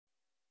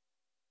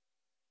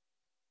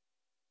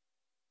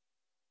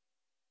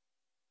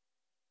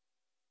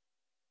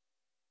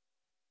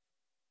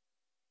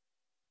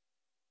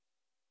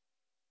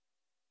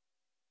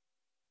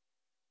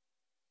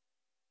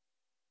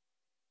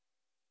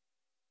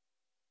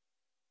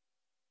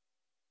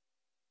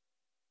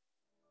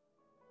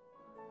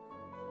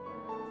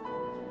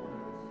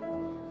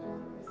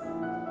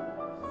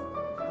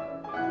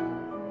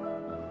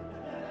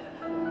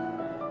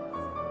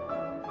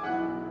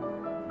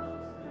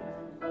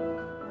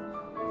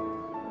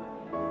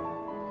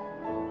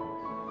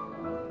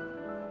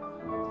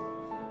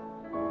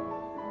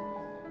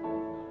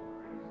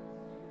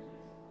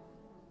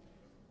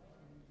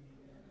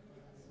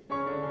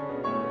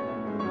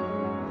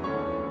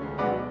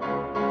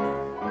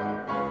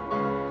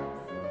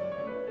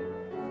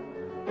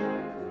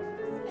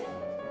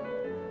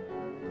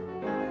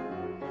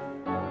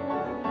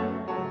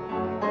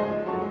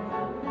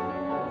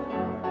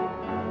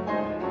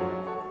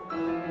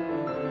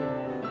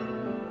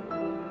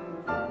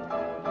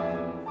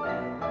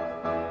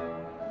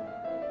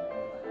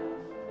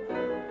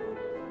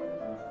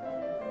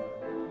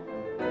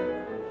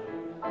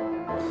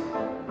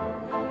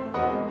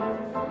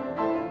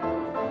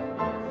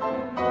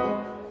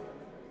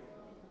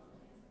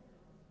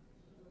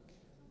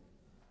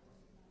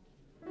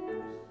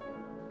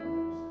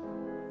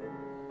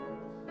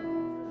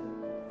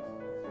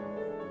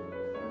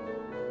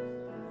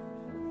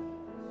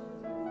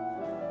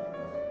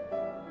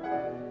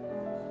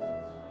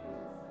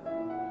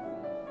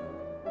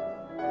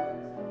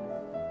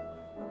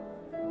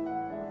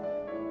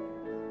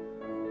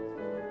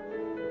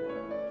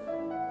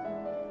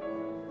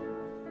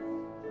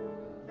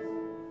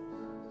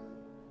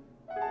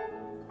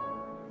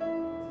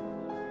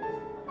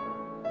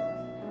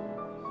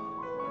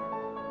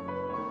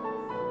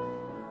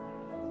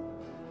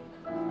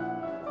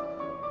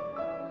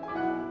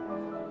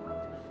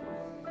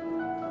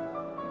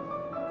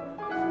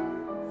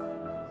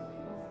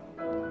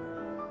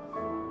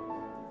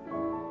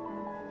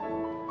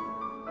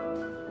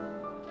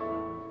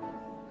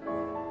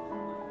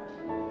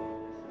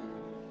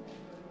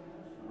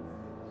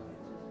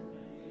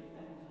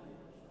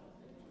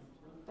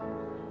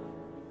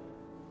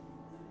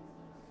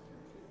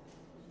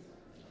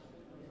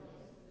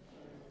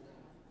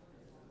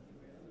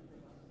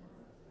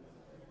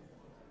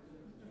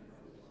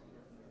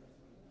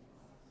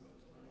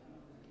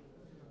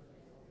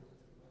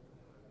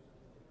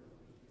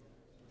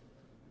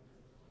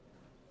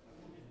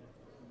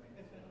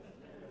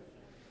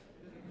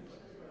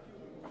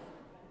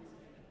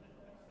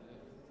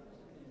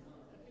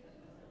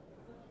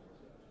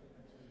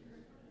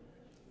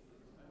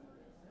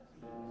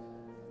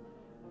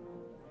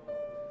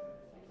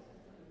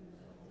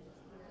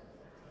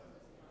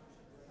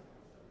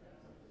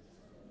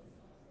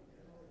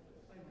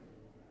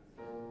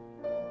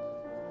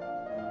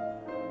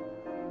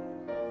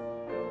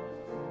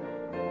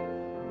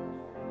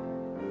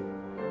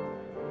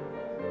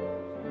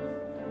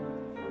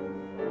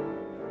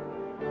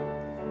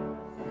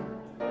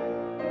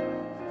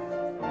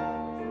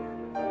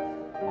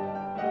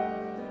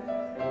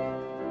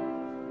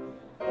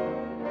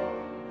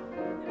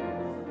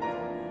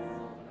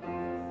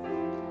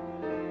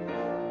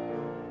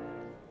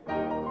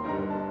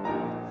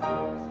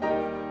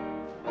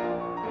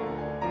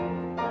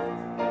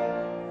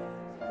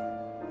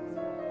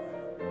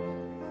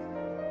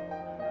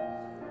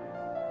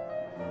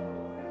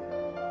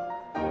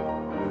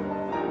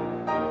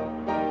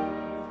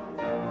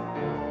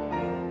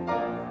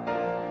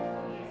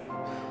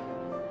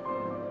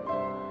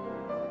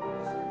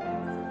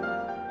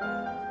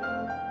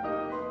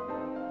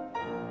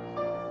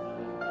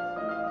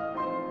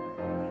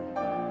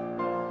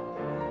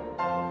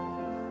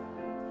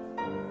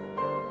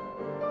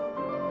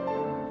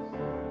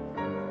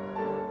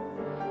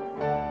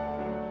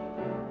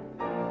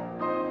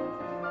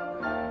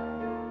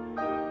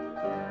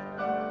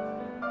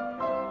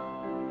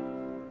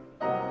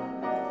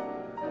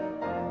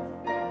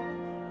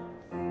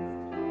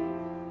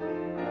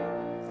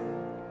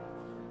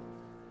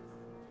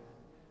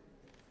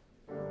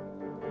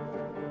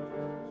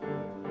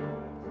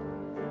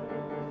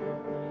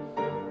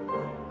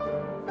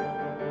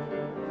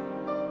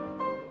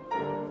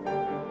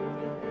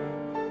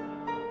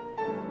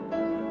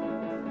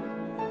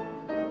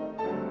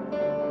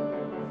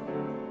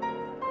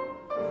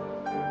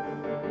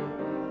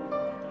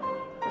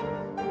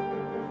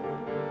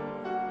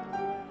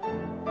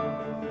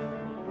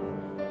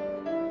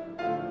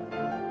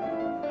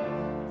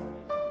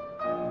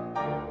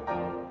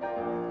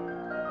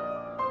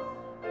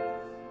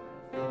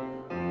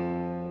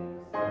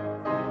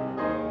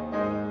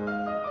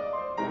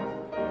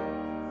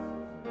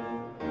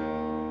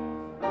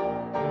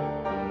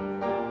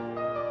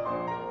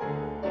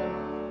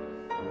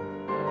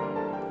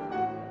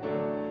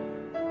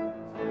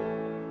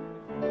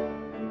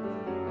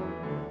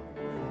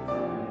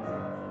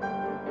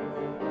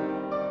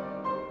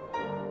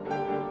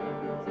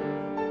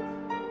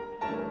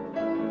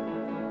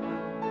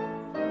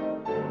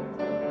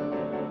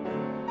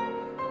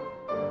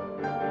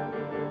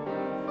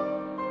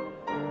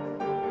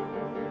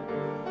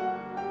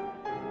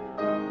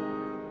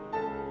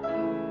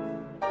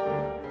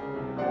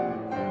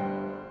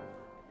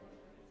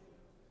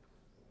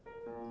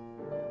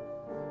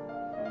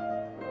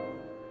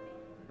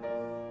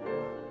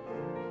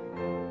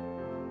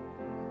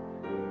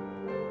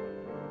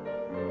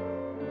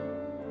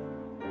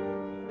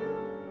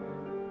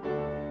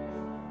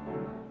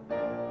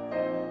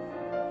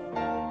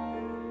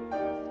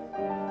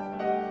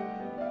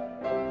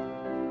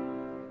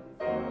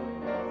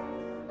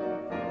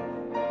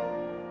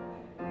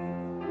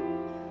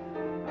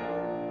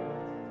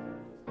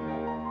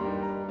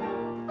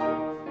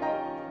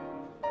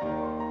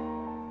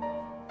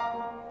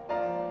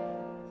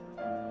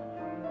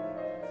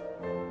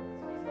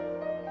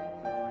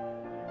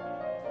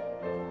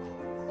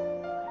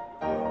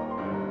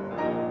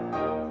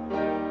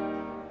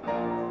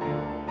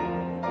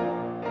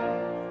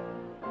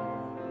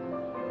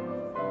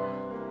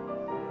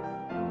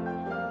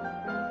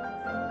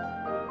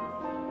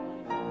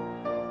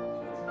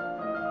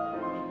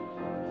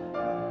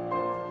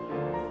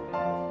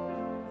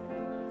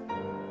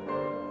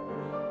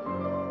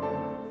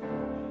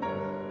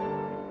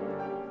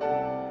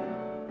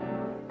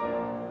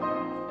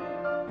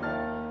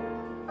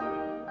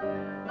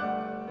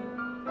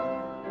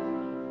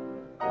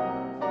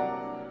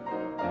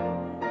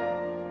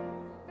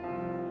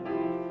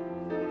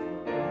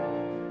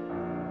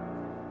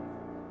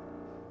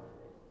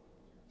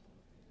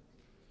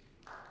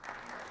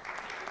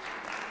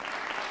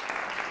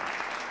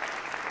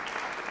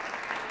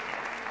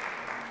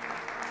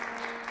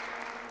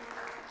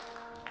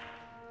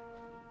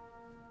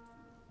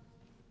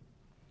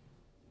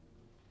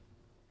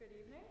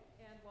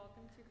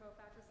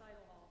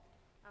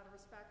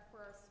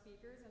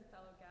speakers and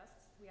fellow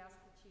guests, we ask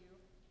that you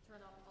turn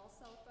off all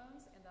cell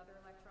phones and other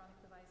electronic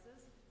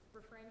devices,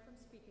 refrain from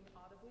speaking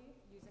audibly,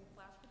 using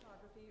flash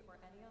photography or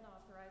any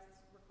unauthorized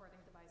recording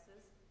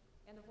devices,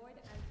 and avoid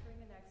entering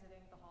and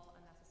exiting the hall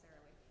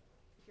unnecessarily.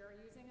 If you are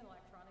using an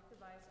electronic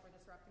device or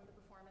disrupting the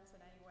performance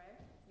in any way,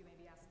 you may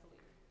be asked to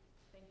leave.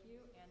 Thank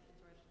you and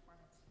enjoy the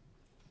performance.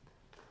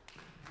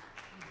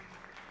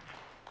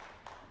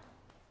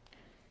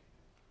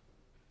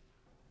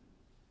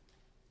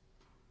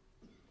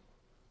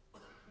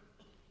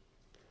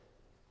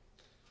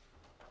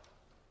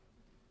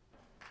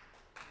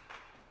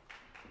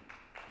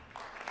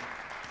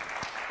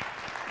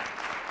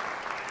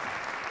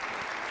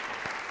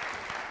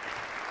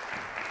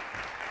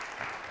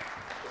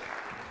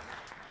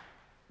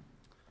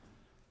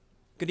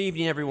 Good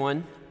evening,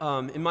 everyone.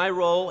 In my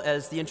role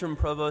as the interim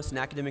provost and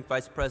academic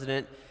vice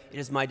president, it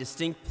is my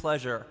distinct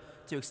pleasure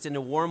to extend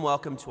a warm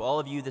welcome to all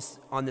of you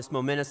on this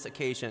momentous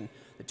occasion,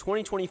 the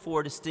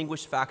 2024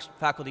 Distinguished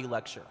Faculty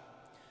Lecture.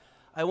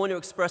 I want to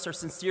express our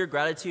sincere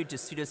gratitude to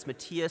students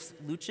Matthias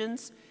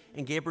Luchens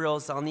and Gabriel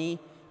Zalny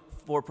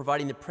for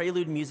providing the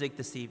prelude music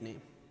this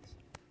evening.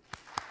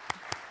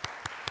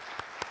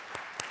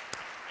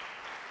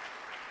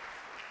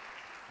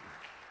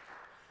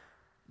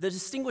 The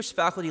Distinguished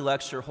Faculty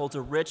Lecture holds a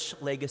rich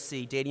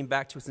legacy dating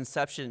back to its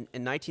inception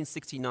in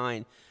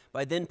 1969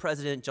 by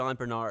then-President John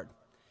Bernard.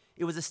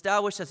 It was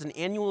established as an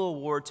annual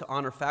award to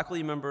honor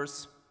faculty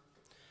members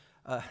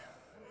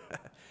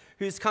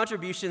whose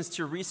contributions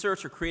to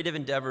research or creative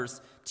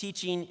endeavors,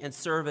 teaching, and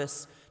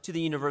service to the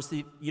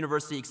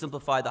university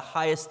exemplify the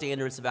highest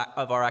standards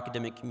of our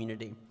academic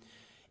community.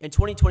 In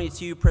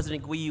 2022,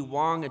 President Guiyu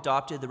Wang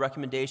adopted the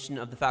recommendation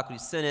of the Faculty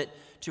Senate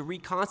to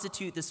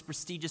reconstitute this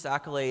prestigious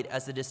accolade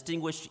as a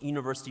Distinguished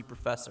University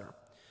Professor.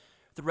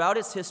 Throughout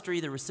its history,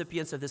 the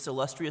recipients of this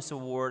illustrious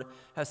award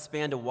have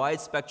spanned a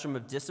wide spectrum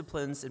of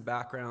disciplines and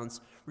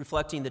backgrounds,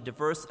 reflecting the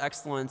diverse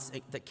excellence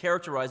that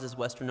characterizes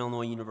Western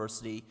Illinois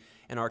University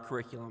and our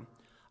curriculum.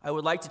 I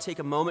would like to take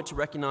a moment to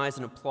recognize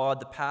and applaud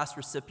the past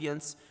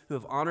recipients who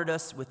have honored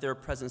us with their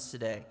presence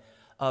today.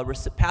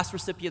 Past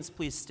recipients,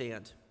 please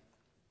stand.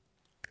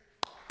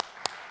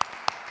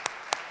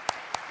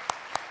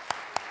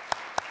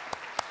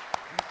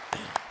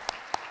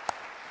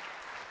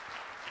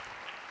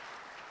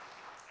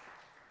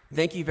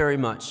 Thank you very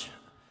much.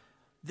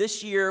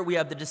 This year, we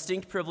have the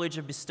distinct privilege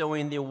of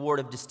bestowing the award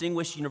of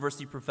Distinguished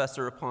University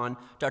Professor upon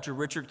Dr.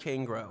 Richard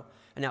Cangro,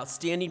 an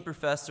outstanding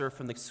professor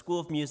from the School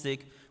of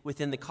Music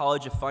within the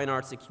College of Fine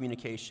Arts and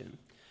Communication.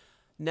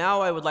 Now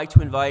I would like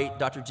to invite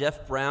Dr.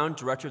 Jeff Brown,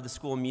 Director of the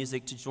School of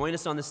Music, to join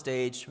us on the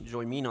stage,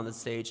 join me on the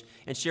stage,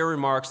 and share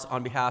remarks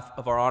on behalf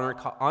of our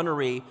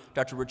honoree,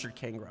 Dr. Richard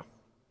Cangro.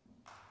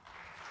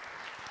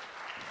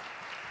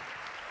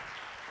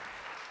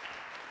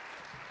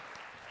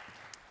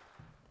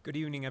 Good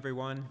evening,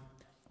 everyone.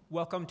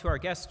 Welcome to our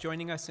guests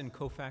joining us in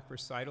Kofac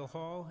Recital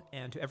Hall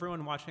and to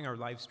everyone watching our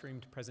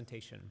live-streamed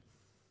presentation.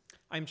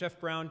 I'm Jeff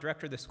Brown,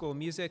 Director of the School of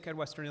Music at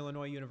Western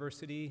Illinois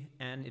University,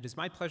 and it is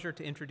my pleasure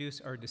to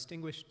introduce our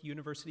distinguished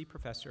university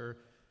professor,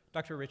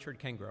 Dr. Richard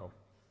Cangro.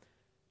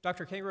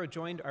 Dr. Cangro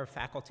joined our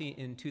faculty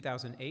in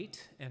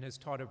 2008 and has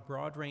taught a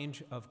broad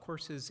range of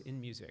courses in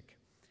music.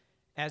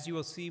 As you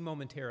will see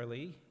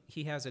momentarily,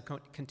 he has a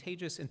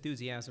contagious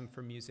enthusiasm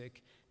for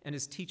music, and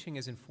his teaching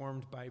is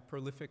informed by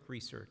prolific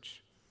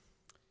research.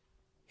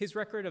 His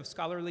record of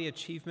scholarly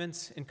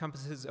achievements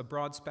encompasses a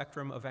broad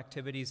spectrum of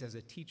activities as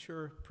a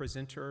teacher,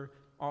 presenter,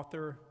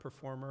 author,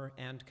 performer,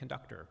 and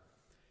conductor.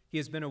 He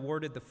has been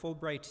awarded the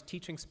Fulbright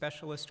Teaching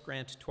Specialist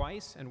Grant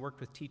twice and worked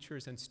with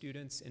teachers and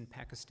students in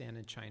Pakistan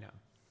and China.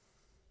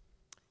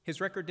 His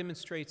record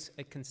demonstrates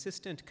a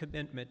consistent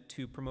commitment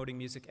to promoting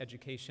music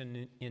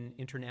education in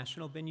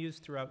international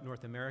venues throughout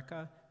North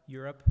America,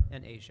 Europe,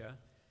 and Asia,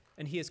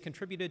 and he has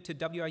contributed to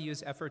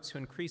WIU's efforts to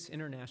increase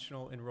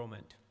international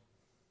enrollment.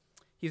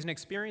 He is an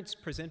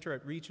experienced presenter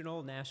at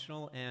regional,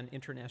 national, and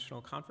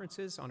international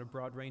conferences on a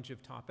broad range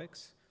of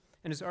topics,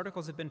 and his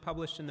articles have been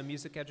published in the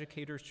Music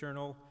Educators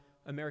Journal,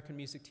 American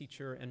Music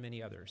Teacher, and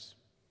many others.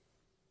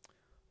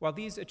 While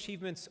these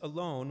achievements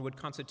alone would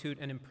constitute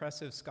an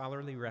impressive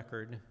scholarly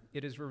record,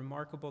 it is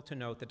remarkable to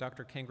note that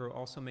Dr. Cangro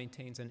also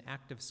maintains an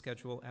active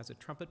schedule as a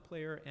trumpet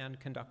player and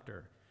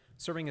conductor,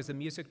 serving as the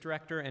music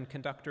director and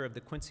conductor of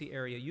the Quincy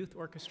Area Youth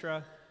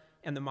Orchestra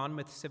and the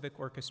Monmouth Civic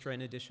Orchestra,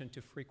 in addition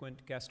to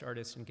frequent guest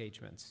artist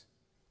engagements.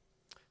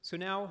 So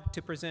now,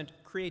 to present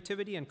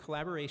creativity and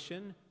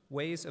collaboration,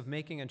 ways of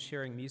making and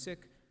sharing music,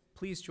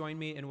 please join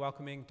me in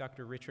welcoming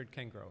Dr. Richard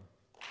Cangro.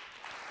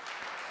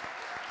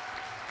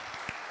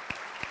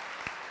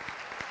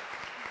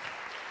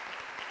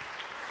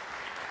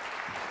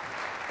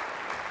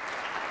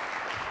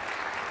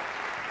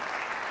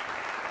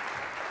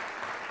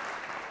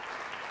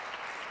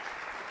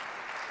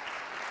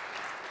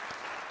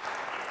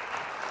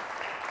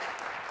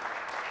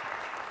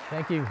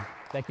 Thank you.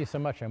 Thank you so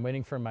much. I'm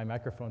waiting for my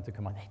microphone to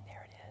come on. Hey,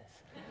 there it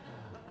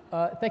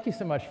is. Thank you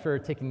so much for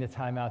taking the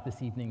time out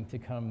this evening to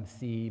come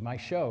see my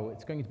show.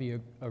 It's going to be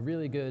a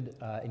really good,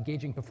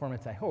 engaging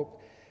performance, I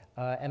hope.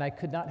 And I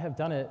could not have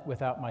done it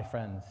without my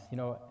friends. You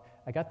know,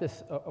 I got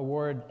this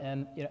award,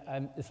 and you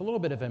know, it's a little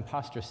bit of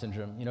imposter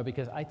syndrome, you know,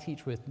 because I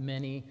teach with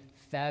many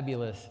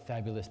fabulous,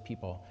 fabulous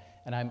people.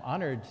 And I'm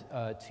honored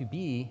to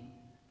be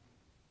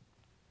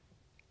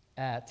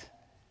at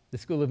the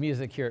School of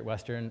Music here at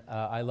Western.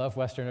 I love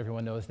Western,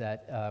 everyone knows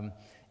that.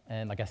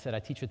 And like I said, I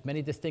teach with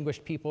many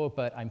distinguished people,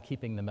 but I'm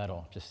keeping the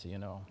medal, just so you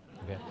know.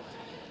 Okay.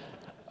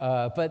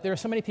 But there are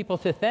so many people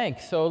to thank,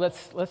 so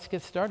let's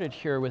get started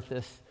here with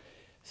this.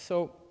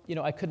 So, you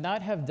know, I could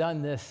not have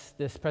done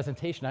this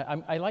presentation.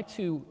 I like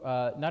to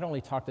not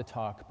only talk the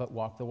talk, but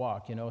walk the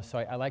walk, you know. So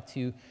I like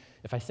to,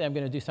 if I say I'm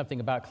going to do something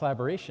about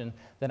collaboration,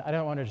 then I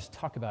don't want to just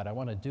talk about it, I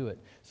want to do it.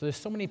 So there's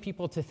so many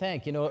people to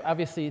thank. You know,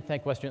 obviously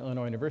thank Western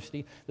Illinois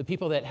University, the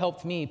people that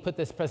helped me put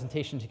this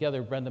presentation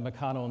together, Brenda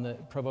McConnell in the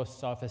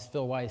provost's office,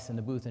 Phil Weiss in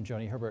the booth, and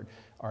Joni Herbert,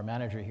 our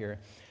manager here.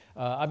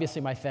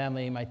 Obviously my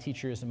family, my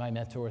teachers, and my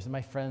mentors, and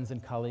my friends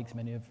and colleagues,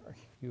 many of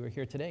you are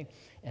here today,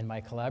 and my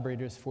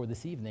collaborators for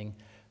this evening,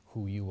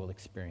 who you will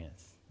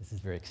experience. This is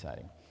very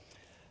exciting.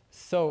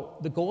 So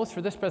the goals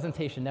for this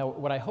presentation, now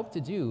what I hope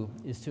to do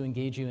is to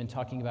engage you in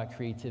talking about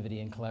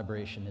creativity and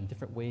collaboration and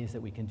different ways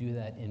that we can do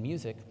that in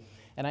music.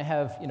 And I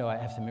have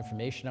some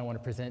information I want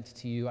to present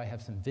to you. I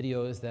have some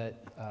videos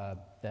that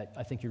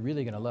I think you're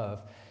really going to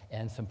love,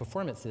 and some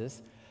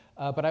performances.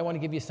 But I want to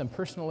give you some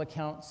personal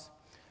accounts.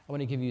 I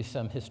want to give you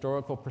some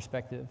historical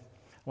perspective.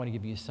 I want to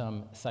give you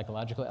some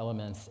psychological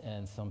elements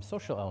and some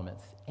social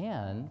elements.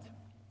 And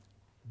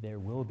there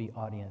will be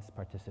audience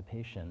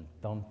participation.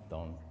 Dum,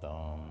 dum,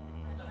 dum.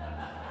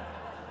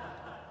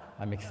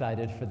 I'm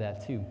excited for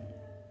that too.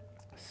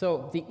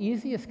 So the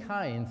easiest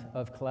kind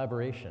of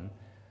collaboration,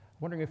 I'm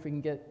wondering if we can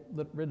get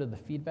rid of the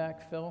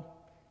feedback, Phil?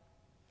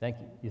 Thank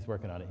you, he's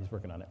working on it, he's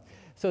working on it.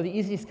 So the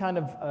easiest kind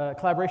of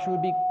collaboration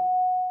would be,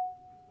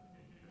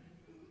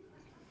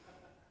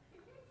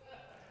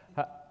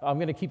 I'm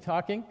gonna keep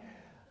talking.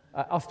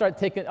 I'll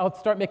start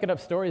making up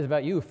stories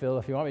about you, Phil,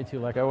 if you want me to,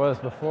 like I was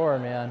before,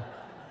 man.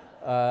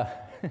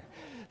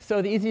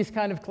 So the easiest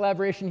kind of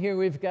collaboration here,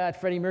 we've got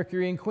Freddie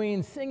Mercury and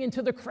Queen singing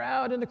to the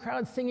crowd, and the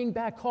crowd singing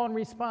back, call and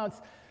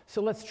response.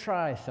 So let's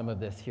try some of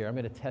this here. I'm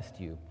going to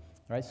test you.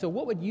 All right, so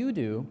what would you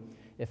do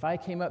if I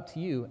came up to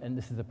you, and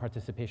this is the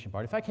participation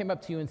part, if I came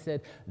up to you and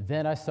said,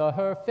 then I saw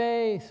her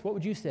face, what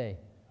would you say?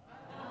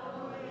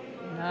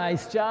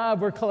 Nice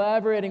job, we're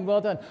collaborating,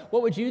 well done.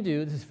 What would you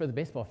do, this is for the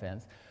baseball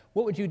fans,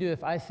 what would you do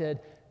if I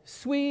said,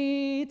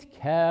 Sweet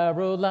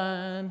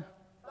Caroline?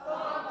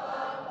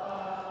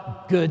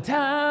 Good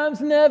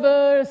times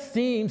never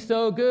seem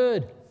so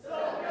good.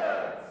 So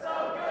good,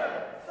 so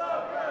good,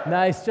 so good.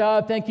 Nice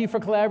job. Thank you for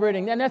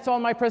collaborating. And that's all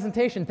my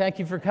presentation. Thank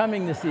you for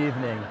coming this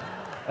evening.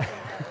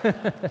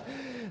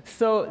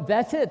 So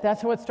that's it.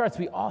 That's how it starts.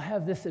 We all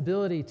have this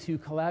ability to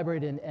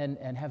collaborate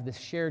and have this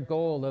shared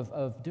goal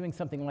of doing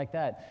something like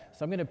that.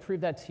 So I'm going to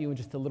prove that to you in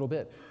just a little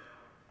bit.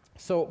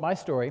 So my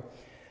story.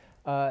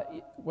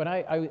 When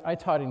I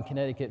taught in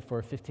Connecticut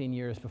for 15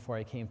 years before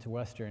I came to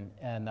Western,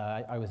 and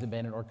I was a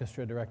band and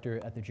orchestra director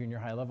at the junior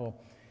high level.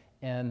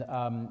 And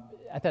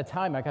at that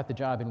time, I got the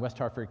job in West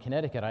Hartford,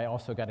 Connecticut. I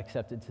also got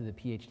accepted to the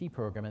PhD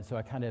program, and so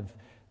I kind of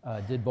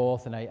did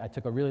both, and I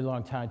took a really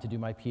long time to do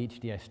my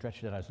PhD. I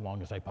stretched it as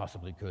long as I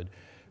possibly could,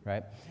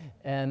 right?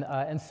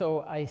 And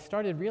so I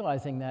started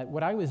realizing that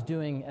what I was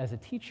doing as a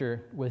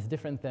teacher was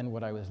different than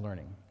what I was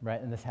learning,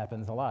 right? And this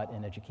happens a lot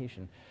in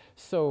education.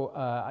 So,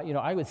 you know,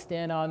 I would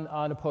stand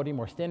on a podium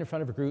or stand in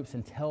front of groups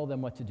and tell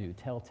them what to do,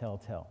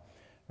 tell,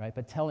 right?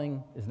 But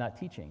telling is not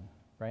teaching,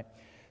 right?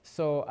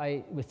 So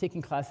I was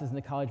taking classes in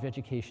the College of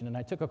Education, and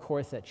I took a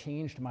course that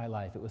changed my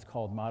life. It was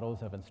called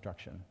Models of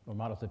Instruction, or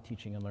Models of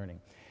Teaching and Learning.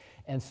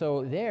 And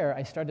so there,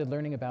 I started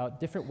learning about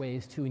different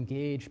ways to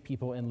engage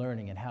people in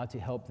learning and how to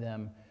help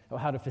them, or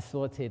how to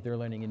facilitate their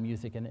learning in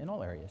music and in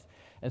all areas.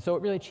 And so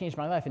it really changed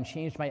my life and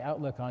changed my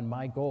outlook on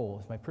my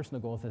goals, my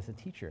personal goals as a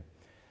teacher.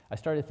 I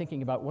started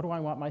thinking about what do I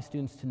want my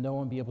students to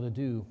know and be able to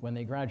do when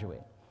they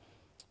graduate.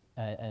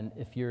 And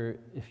if you're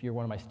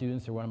one of my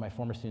students or one of my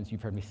former students,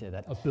 you've heard me say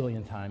that a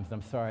billion times,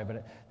 and I'm sorry,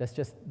 but that's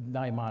just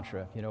my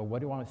mantra. You know,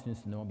 what do I want my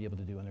students to know and be able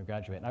to do when they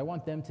graduate? And I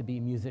want them to be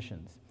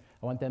musicians.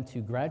 I want them to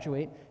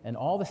graduate, and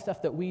all the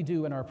stuff that we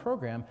do in our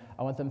program,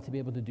 I want them to be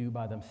able to do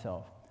by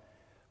themselves.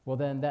 Well,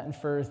 then that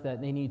infers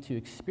that they need to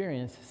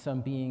experience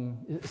some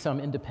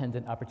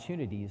independent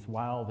opportunities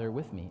while they're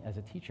with me as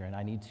a teacher, and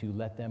I need to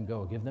let them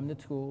go, give them the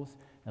tools,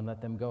 and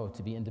let them go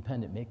to be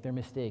independent, make their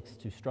mistakes,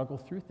 to struggle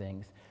through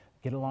things,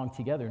 get along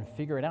together and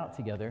figure it out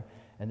together,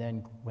 and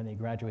then when they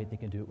graduate, they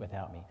can do it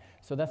without me.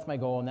 So that's my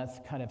goal, and that's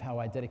kind of how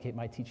I dedicate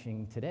my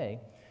teaching today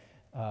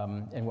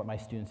and what my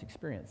students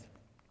experience.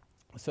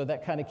 So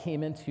that kind of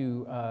came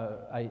into,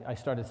 I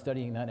started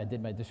studying that, and I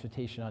did my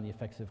dissertation on the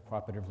effects of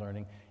cooperative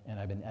learning, and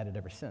I've been at it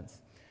ever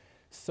since.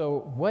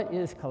 So what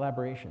is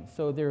collaboration?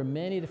 So there are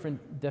many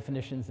different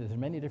definitions, there's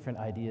many different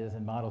ideas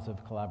and models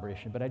of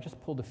collaboration, but I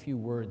just pulled a few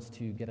words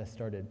to get us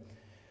started.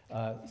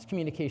 It's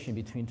communication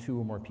between two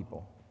or more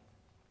people.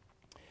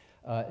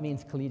 It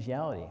means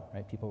collegiality,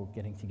 right? People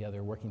getting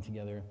together, working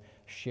together,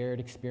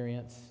 shared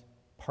experience,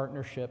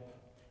 partnership,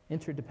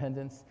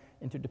 interdependence,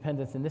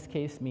 Interdependence in this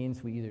case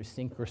means we either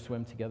sink or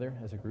swim together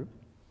as a group.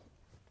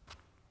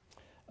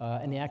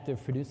 And the act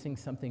of producing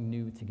something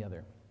new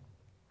together.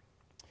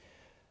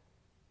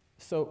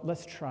 So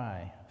let's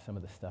try some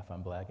of the stuff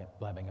I'm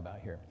blabbing about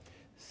here.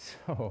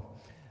 So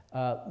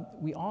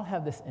we all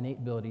have this innate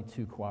ability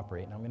to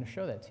cooperate, and I'm going to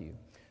show that to you.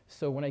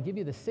 So when I give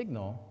you the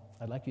signal,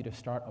 I'd like you to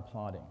start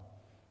applauding.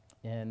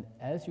 And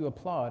as you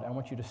applaud, I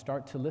want you to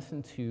start to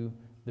listen to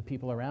the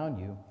people around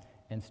you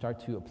and start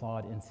to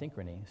applaud in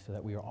synchrony so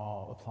that we are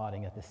all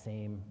applauding at the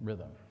same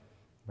rhythm,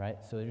 right?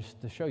 So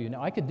just to show you.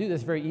 Now, I could do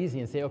this very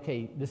easy and say,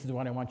 okay, this is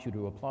what I want you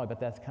to applaud,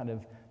 but that kind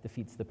of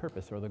defeats the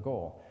purpose or the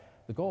goal.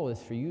 The goal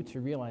is for you to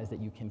realize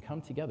that you can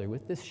come together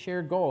with this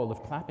shared goal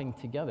of clapping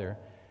together,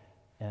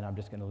 and I'm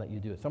just going to let you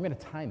do it. So I'm going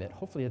to time it.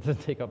 Hopefully it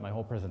doesn't take up my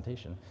whole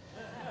presentation.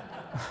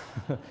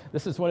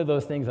 This is one of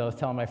those things I was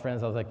telling my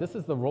friends. I was like, this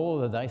is the roll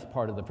of the dice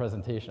part of the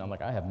presentation. I'm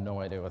like, I have no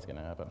idea what's going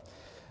to happen.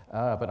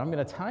 But I'm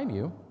going to time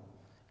you,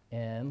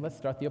 and let's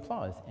start the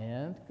applause.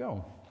 And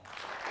go.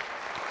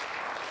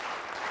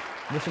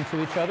 Listen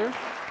to each other.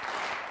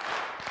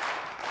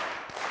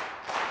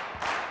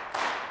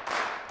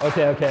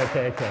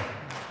 Okay.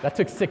 That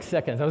took 6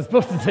 seconds. I was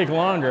supposed to take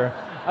longer.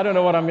 I don't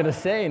know what I'm going to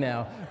say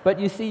now. But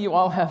you see, you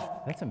all have,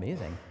 that's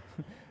amazing.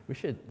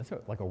 That's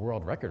like a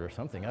world record or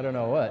something. I don't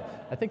know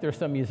what. I think there are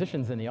some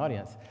musicians in the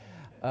audience.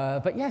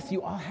 But yes,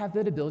 you all have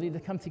that ability to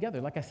come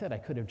together. Like I said, I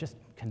could have just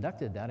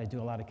conducted that. I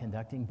do a lot of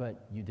conducting,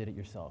 but you did it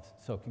yourselves.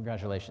 So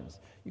congratulations.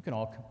 You can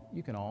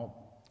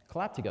all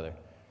clap together.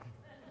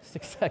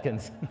 6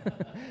 seconds.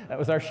 That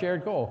was our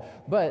shared goal.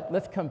 But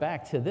let's come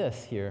back to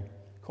this here.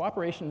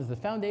 Cooperation is the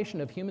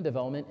foundation of human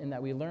development in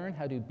that we learn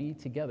how to be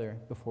together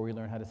before we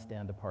learn how to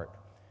stand apart.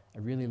 I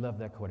really love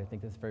that quote. I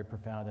think that's very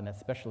profound and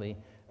especially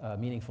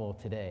meaningful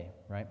today,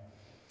 right?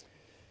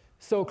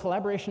 So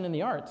collaboration in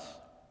the arts,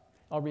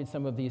 I'll read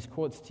some of these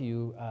quotes to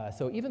you.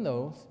 So even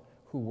those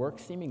who work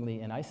seemingly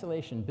in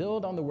isolation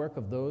build on the work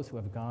of those who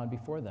have gone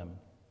before them.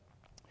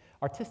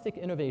 Artistic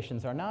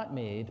innovations are not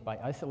made by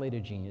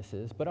isolated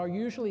geniuses, but are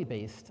usually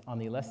based on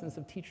the lessons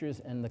of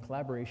teachers and the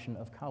collaboration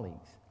of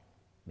colleagues.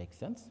 Make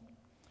sense?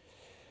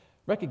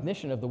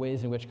 Recognition of the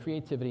ways in which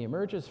creativity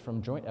emerges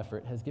from joint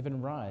effort has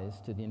given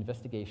rise to the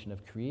investigation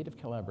of creative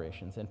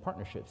collaborations and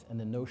partnerships and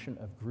the notion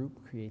of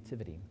group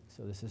creativity.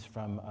 So this is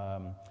from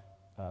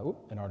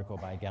an article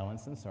by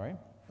Gallinson, sorry.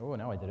 Oh,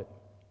 now I did it.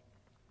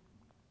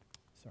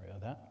 Sorry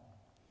about that.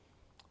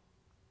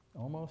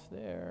 Almost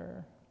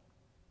there.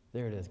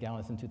 There it is,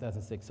 Gallinson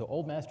 2006. So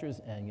old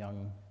masters and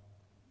young,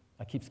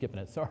 I keep skipping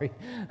it, sorry.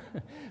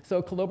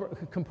 So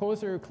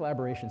composer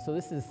collaboration. So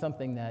this is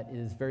something that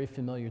is very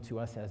familiar to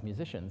us as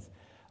musicians.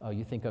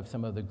 You think of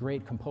some of the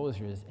great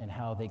composers and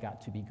how they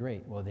got to be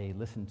great. Well, they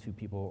listened to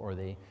people or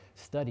they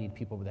studied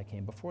people that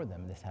came before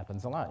them. This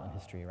happens a lot in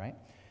history, right?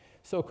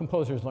 So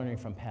composers learning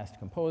from past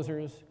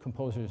composers,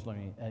 composers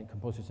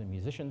and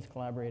musicians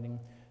collaborating,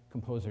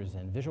 composers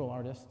and visual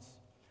artists,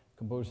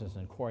 composers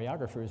and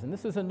choreographers, and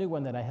this is a new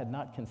one that I had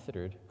not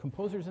considered,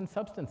 composers and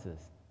substances.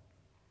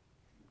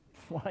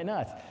 Why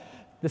not?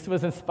 This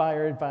was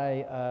inspired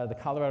by the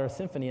Colorado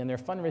Symphony and their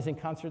fundraising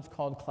concerts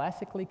called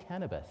Classically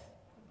Cannabis.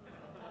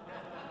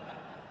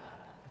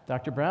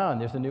 Dr. Brown,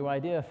 there's a new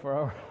idea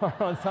for our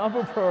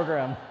ensemble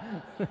program.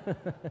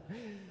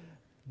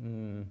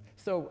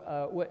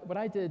 So what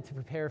I did to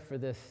prepare for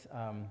this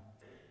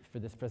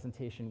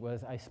presentation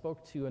was I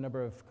spoke to a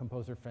number of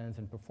composer friends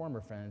and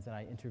performer friends, and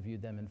I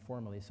interviewed them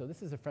informally. So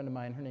this is a friend of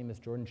mine. Her name is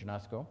Jordan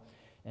Janasco,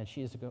 and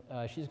she's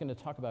going to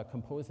talk about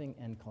composing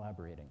and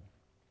collaborating.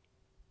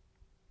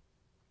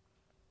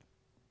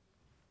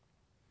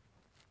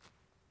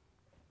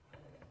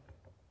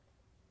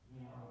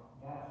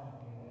 That's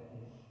something that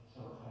is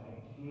so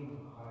exciting, to be able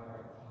to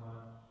collaborate with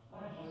someone,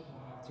 not just who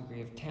has a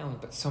degree of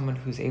talent, but someone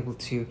who's able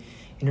to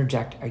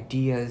interject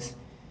ideas,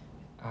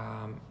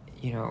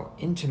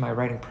 into my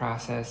writing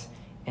process,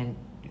 and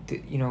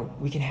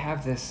we can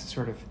have this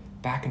sort of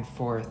back and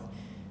forth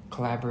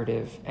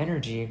collaborative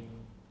energy.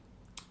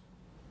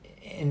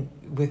 And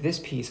with this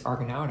piece,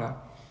 Argonauta,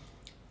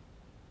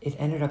 it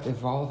ended up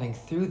evolving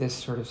through this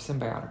sort of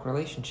symbiotic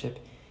relationship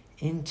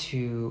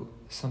into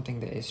something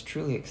that is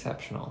truly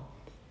exceptional.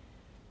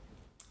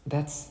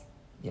 That's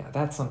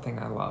something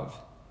I love.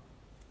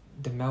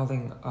 The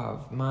melding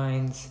of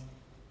minds,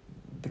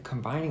 the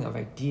combining of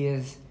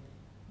ideas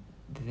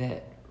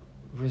that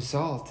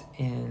result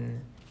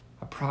in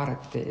a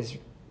product that is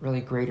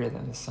really greater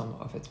than the sum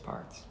of its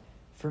parts.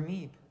 For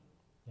me.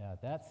 Yeah,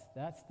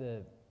 that's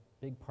the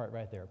big part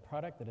right there. A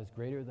product that is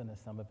greater than the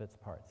sum of its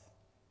parts,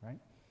 right?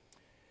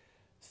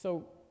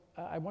 So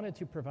I wanted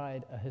to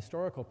provide a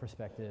historical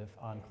perspective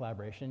on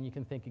collaboration. You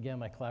can think again,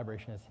 like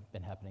collaboration has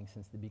been happening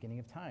since the beginning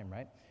of time,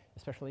 right?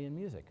 Especially in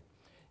music.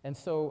 And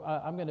so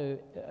I'm going to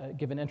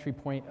give an entry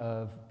point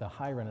of the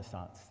High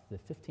Renaissance, the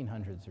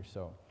 1500s or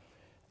so.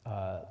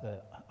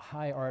 The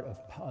high art of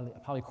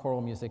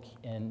polychoral music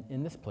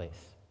in this place,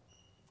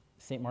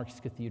 St. Mark's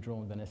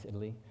Cathedral in Venice,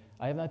 Italy.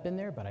 I have not been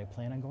there, but I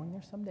plan on going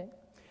there someday.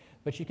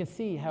 But you can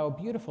see how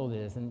beautiful it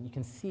is, and you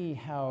can see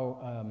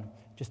how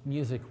just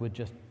music would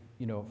just,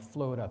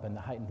 flowed up, and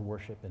the heightened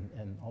worship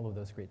and all of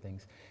those great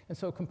things. And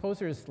so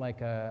composers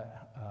like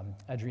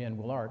Adrien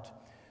Willart,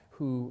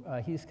 who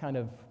he's kind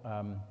of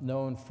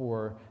known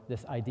for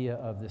this idea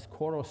of this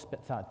coro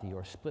spezzati,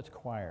 or split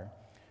choir,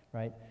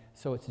 right?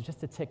 So it's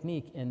just a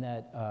technique in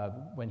that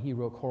when he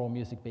wrote choral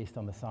music based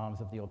on the Psalms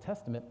of the Old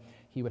Testament,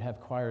 he would have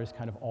choirs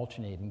kind of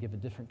alternate and give a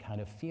different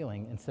kind of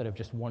feeling instead of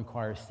just one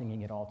choir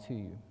singing it all to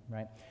you,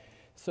 right?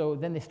 So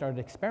then they started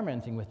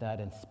experimenting with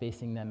that and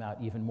spacing them out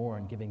even more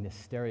and giving this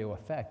stereo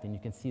effect. And you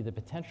can see the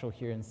potential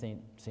here in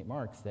St.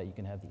 Mark's, that you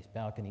can have these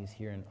balconies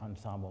here and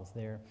ensembles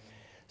there.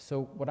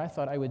 So what I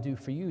thought I would do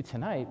for you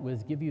tonight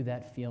was give you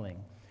that feeling.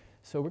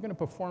 So we're going to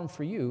perform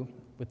for you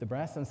with the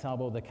brass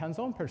ensemble the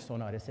Canzone per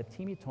suonare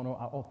settimi tono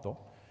a otto.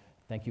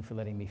 Thank you for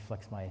letting me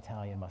flex my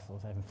Italian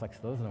muscles. I haven't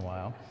flexed those in a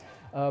while.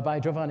 By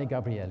Giovanni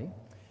Gabrieli.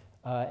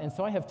 And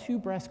so I have two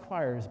brass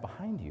choirs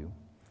behind you.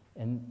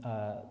 And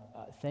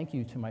thank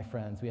you to my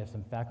friends. We have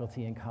some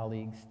faculty and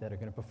colleagues that are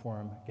going to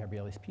perform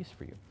Gabrieli's piece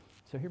for you.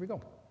 So here we go.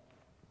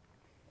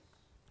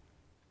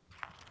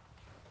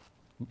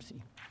 Oopsie.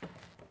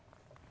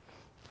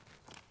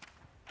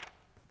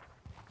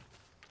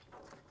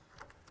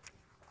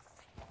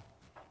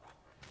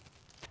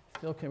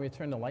 Phil, can we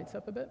turn the lights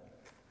up a bit?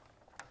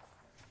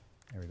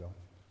 There we go.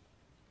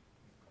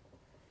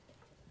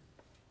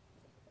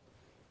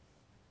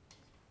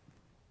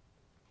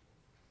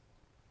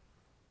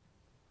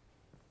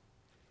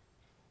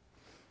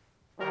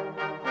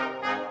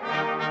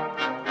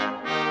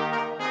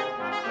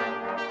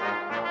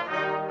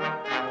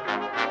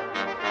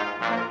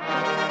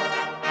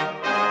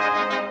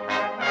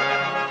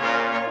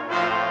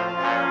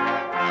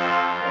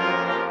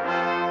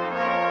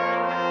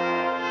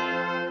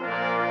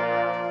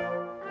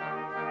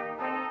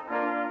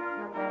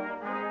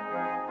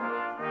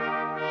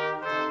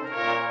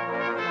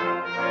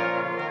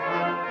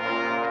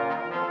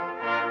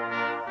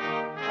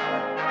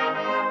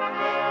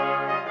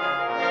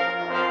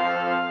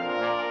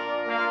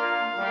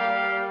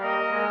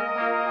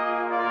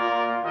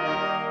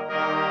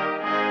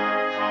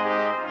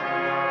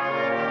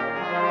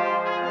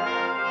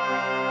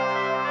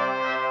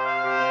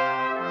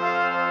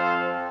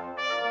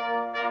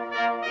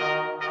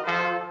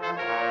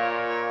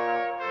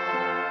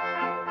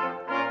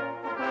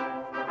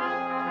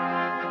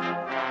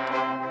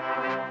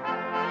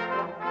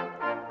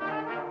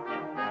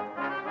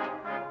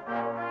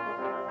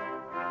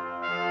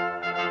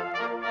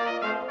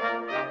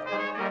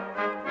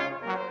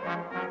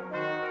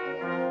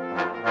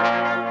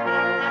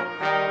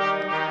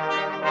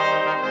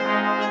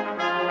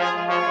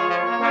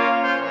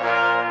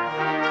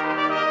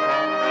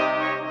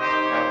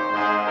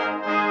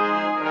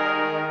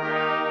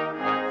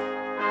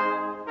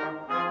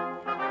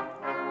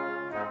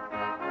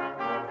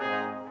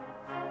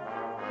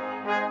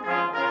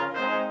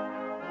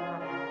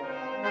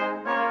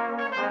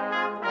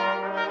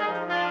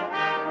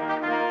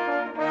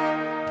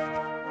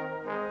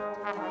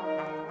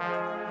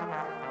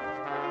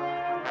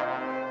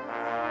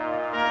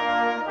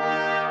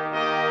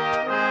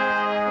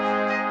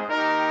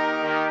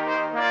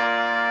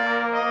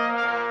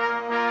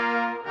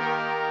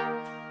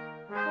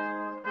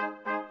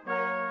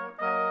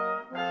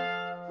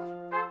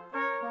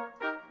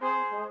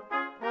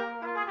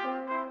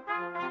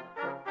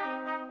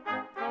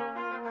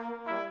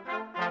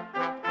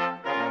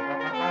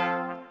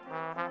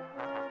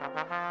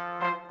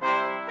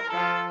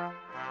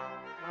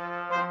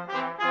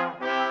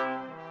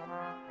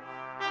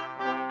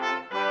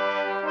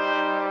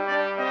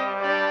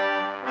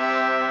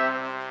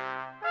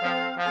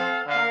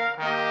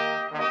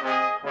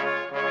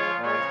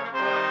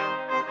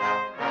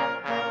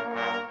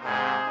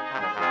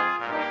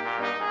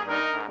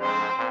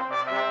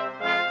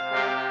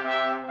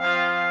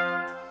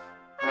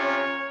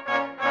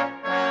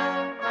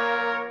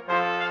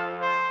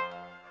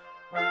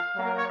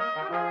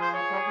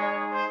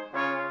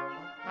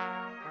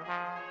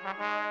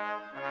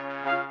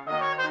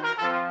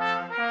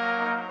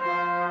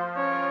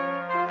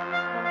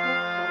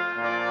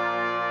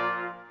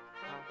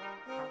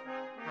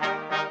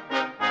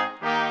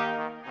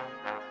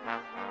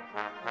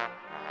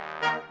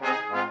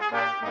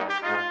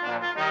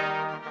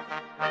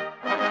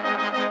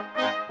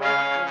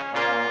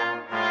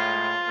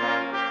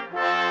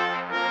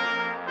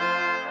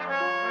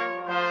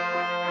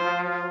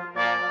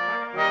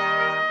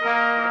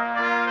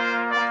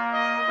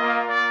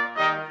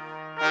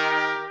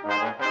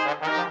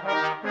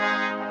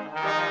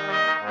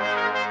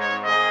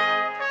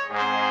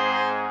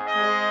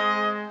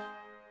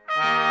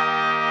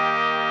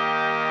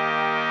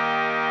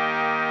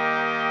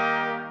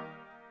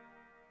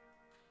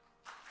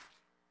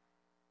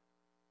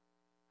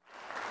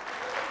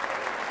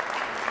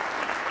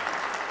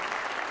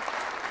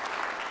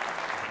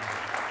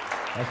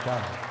 Nice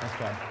job, nice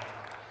job.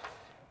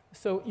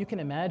 So you can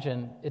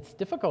imagine it's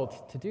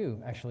difficult to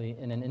do, actually,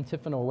 in an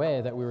antiphonal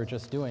way that we were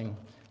just doing.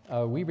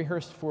 We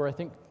rehearsed for, I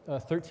think,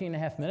 13 and a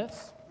half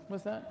minutes,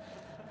 was that?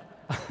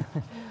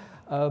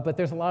 But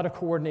there's a lot of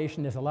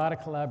coordination, there's a lot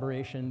of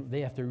collaboration. They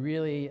have to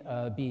really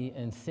be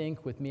in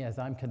sync with me as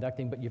I'm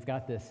conducting, but you've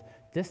got this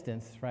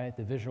distance, right?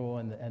 The visual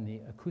and the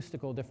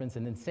acoustical difference.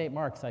 And in St.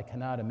 Mark's, I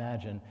cannot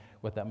imagine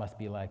what that must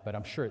be like, but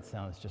I'm sure it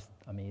sounds just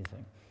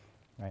amazing,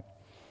 right?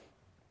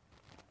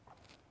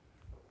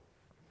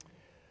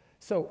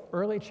 So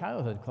early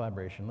childhood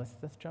collaboration,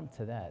 let's jump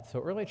to that.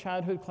 So early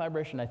childhood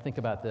collaboration, I think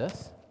about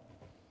this.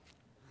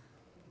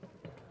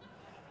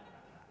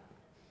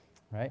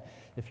 Right?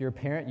 If you're a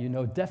parent, you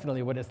know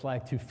definitely what it's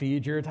like to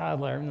feed your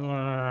toddler,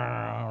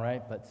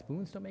 right? But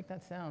spoons don't make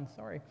that sound,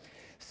 sorry.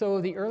 So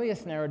the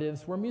earliest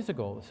narratives were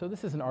musical. So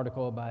this is an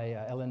article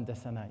by Ellen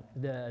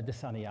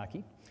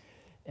Desaniaki,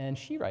 and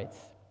she writes,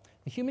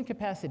 the human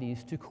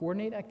capacities to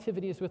coordinate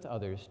activities with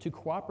others, to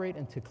cooperate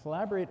and to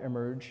collaborate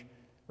emerge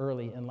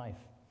early in life.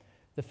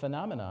 The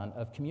phenomenon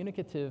of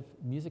communicative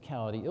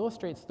musicality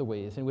illustrates the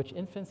ways in which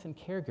infants and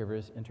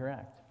caregivers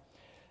interact.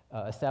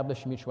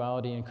 Establish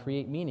mutuality and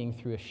create meaning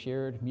through a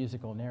shared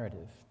musical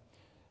narrative.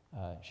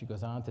 She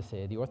goes on to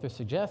say, the author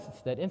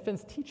suggests that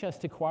infants teach us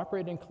to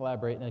cooperate and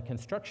collaborate in the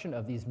construction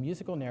of these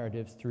musical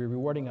narratives through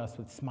rewarding us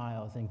with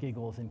smiles and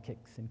giggles and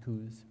kicks and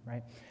coos,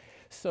 right?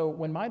 So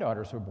when my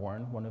daughters were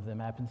born, one of them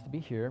happens to be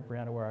here.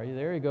 Brianna, where are you?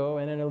 There you go.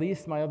 And then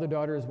Elise, my other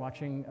daughter, is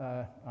watching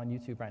on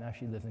YouTube right now.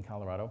 She lives in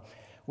Colorado.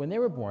 When they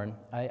were born,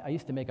 I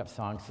used to make up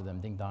songs for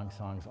them, ding-dong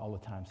songs all the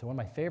time. So one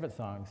of my favorite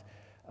songs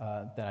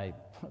that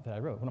I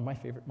wrote, one of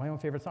my own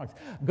favorite songs,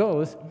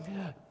 goes,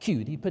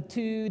 cutie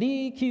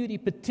patootie,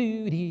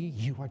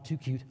 you are too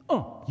cute,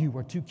 you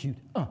are too cute,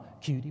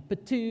 cutie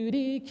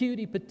patootie,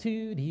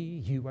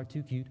 you are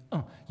too cute,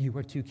 you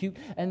are too cute.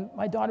 And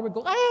my daughter would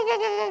go,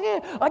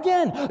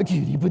 again,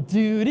 cutie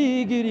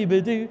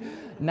patoo.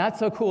 Not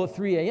so cool at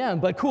 3 a.m.,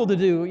 but cool to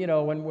do, you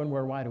know, when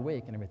we're wide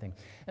awake and everything.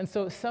 And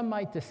so some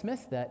might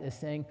dismiss that as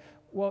saying,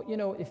 well, you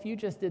know, if you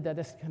just did that,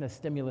 that's kind of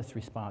stimulus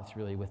response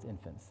really with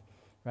infants.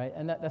 Right?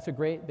 And that's a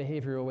great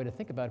behavioral way to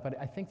think about it, but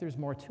I think there's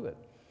more to it.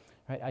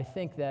 Right? I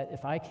think that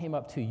if I came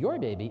up to your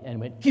baby and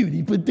went,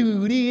 cutie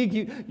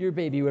patootie, your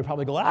baby would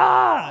probably go,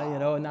 you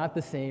know, not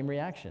the same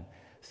reaction.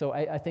 So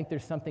I think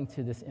there's something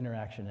to this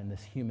interaction and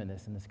this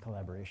humanness and this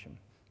collaboration.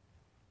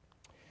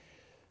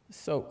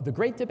 So the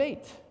great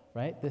debate,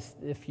 right? This,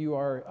 if you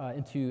are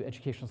into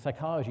educational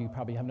psychology, you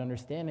probably have an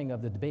understanding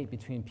of the debate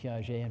between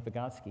Piaget and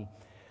Vygotsky.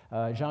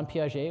 Jean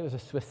Piaget was a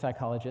Swiss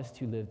psychologist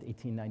who lived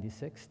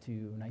 1896 to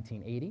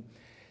 1980,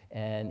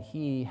 and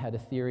he had a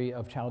theory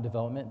of child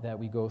development that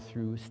we go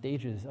through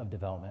stages of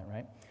development,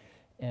 right?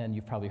 And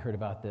you've probably heard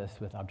about this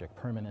with object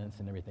permanence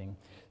and everything.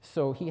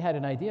 So he had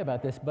an idea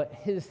about this, but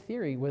his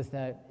theory was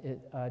that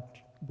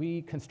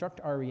we construct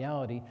our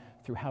reality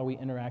through how we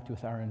interact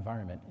with our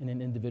environment in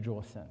an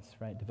individual sense,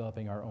 right?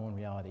 Developing our own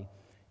reality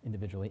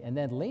individually. And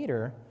then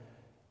later,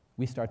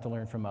 we start to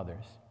learn from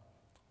others.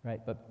 Right,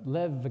 but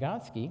Lev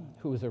Vygotsky,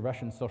 who was a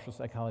Russian social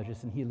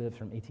psychologist, and he lived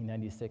from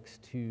 1896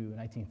 to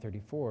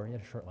 1934, he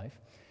had a short life,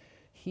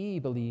 he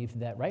believed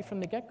that right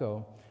from the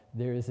get-go,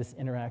 there is this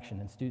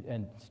interaction,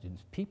 and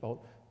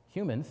people,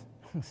 humans,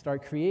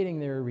 start creating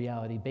their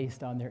reality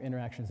based on their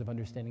interactions of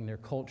understanding their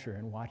culture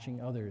and watching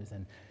others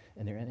and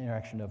their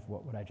interaction of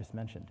what I just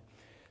mentioned.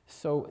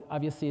 So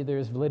obviously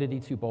there's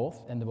validity to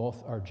both, and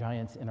both are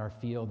giants in our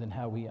field in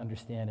how we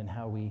understand and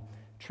how we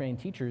train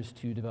teachers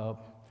to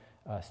develop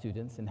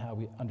students and how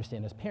we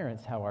understand as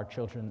parents how our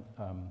children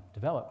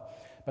develop.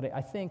 But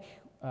I think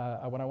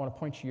what I want to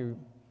point you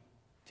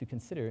to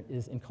consider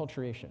is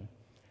enculturation.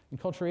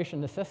 Enculturation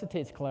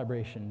necessitates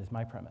collaboration, is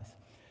my premise.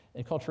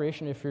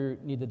 Enculturation, if you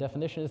need the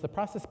definition, is the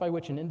process by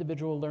which an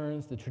individual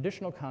learns the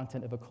traditional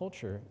content of a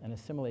culture and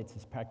assimilates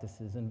its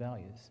practices and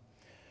values.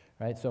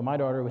 Right? So my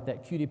daughter with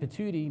that cutie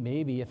patootie,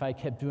 maybe if I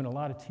kept doing a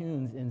lot of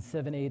tunes in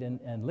 7/8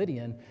 and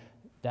Lydian,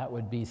 that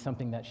would be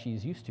something that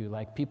she's used to.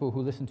 Like people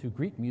who listen to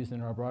Greek music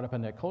and are brought up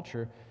in that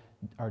culture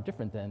are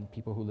different than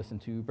people who listen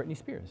to Britney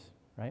Spears,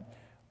 right?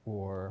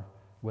 Or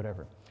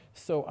whatever.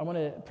 So I want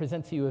to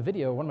present to you a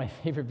video, one of my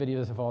favorite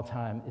videos of all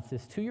time. It's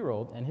this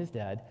 2-year-old and his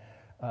dad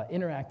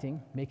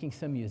interacting, making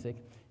some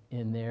music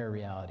in their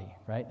reality,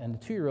 right? And the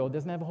 2-year-old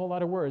doesn't have a whole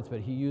lot of words,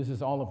 but he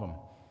uses all of them.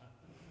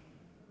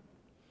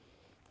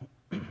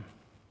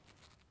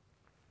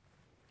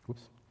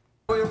 Whoops.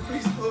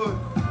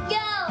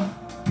 Yo.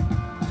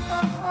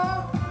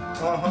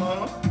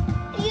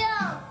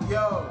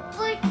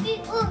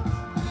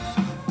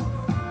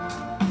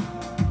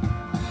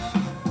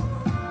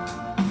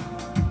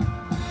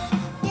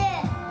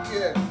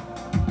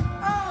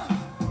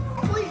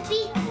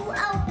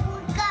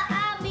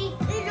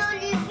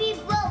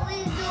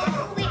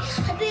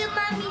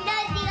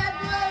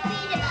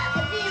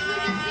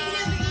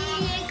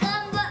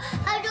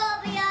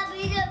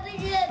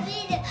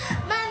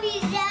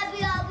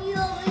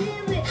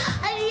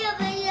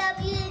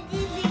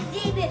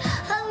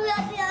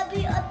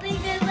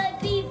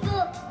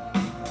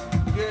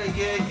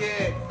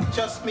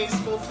 Trust me,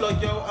 smooth flow,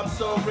 yo, I'm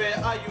so rare.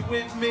 Are you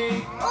with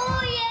me?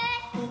 Oh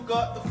yeah. Who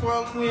got the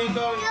funk? We ain't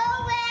going.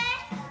 Nowhere.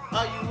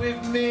 Are you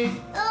with me?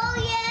 Oh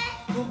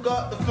yeah. Who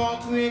got the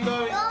funk? We ain't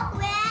going.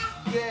 Nowhere.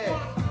 Yeah.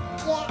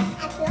 Yeah,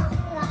 I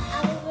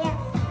feel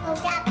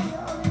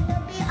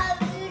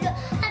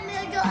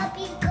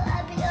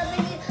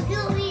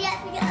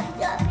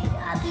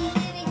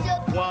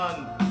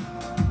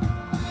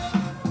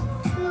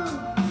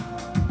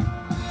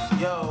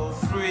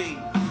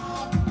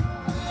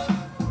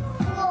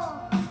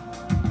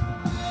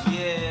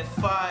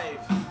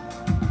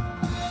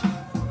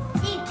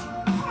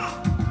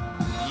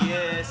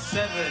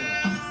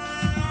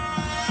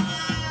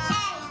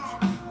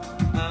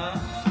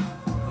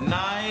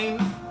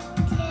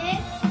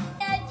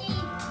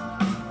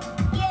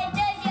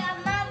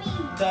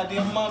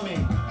Daddy and Mommy.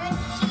 And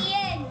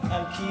Kian.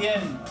 And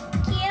Kian.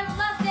 Kian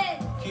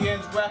Muffin.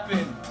 Kian's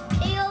rapping.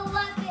 Kian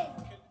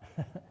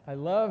Muffin. I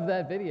love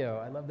that video.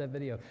 I love that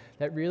video.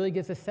 That really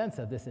gives a sense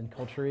of this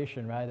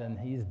enculturation, right? And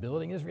he's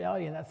building his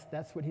reality, and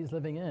that's what he's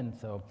living in.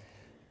 So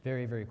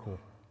very, very cool.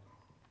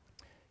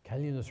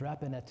 Khalil was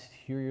rapping at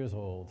 2 years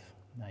old.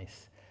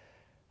 Nice.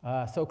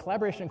 So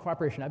collaboration and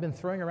cooperation. I've been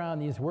throwing around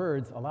these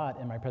words a lot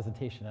in my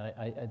presentation.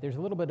 There's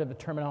a little bit of a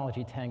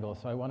terminology tangle,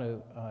 so I want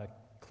to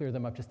clear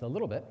them up just a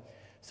little bit.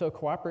 So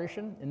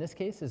cooperation, in this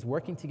case, is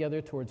working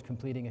together towards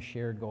completing a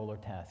shared goal or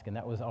task, and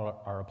that was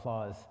our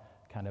applause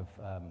kind of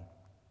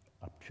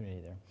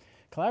opportunity there.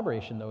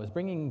 Collaboration, though, is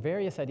bringing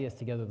various ideas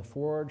together to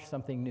forge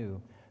something new.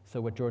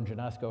 So what George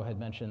Janasco had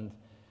mentioned,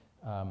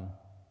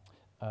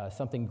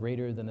 something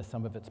greater than the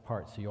sum of its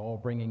parts. So you're all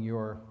bringing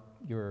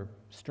your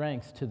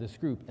strengths to this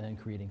group and then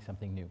creating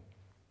something new.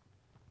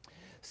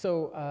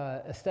 So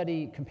a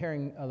study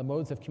comparing the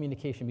modes of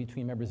communication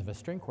between members of a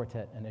string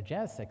quartet and a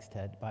jazz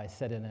sextet by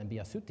Seddon and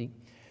Biasuti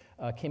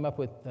came up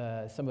with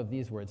some of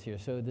these words here.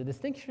 So the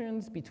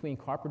distinctions between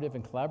cooperative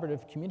and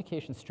collaborative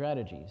communication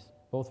strategies,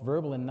 both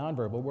verbal and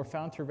nonverbal, were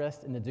found to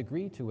rest in the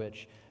degree to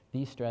which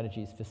these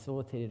strategies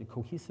facilitated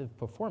cohesive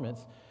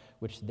performance,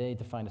 which they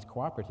define as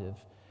cooperative,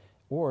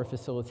 or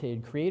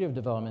facilitated creative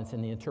developments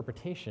in the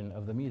interpretation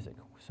of the music.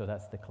 So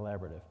that's the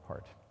collaborative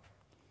part.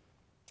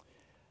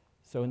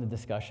 So in the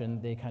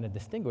discussion, they kind of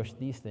distinguish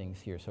these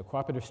things here. So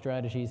cooperative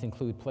strategies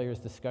include players'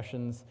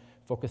 discussions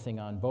focusing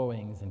on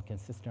bowings and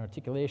consistent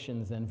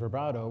articulations and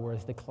vibrato,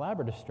 whereas the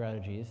collaborative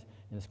strategies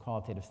in this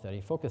qualitative study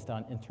focused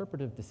on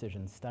interpretive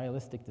decisions,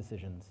 stylistic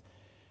decisions.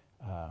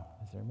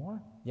 Is there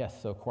more?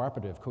 Yes, so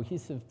cooperative.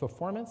 Cohesive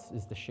performance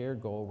is the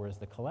shared goal, whereas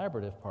the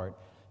collaborative part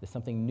is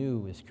something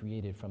new is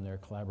created from their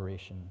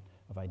collaboration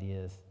of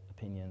ideas,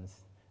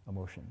 opinions,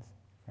 emotions,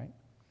 right?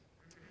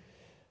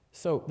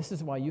 So this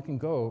is why you can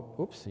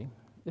go,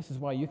 this is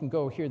why you can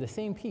go hear the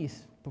same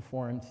piece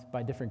performed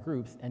by different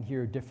groups and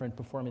hear different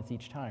performance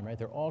each time, right?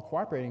 They're all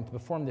cooperating to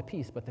perform the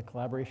piece, but the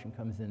collaboration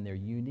comes in their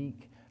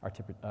unique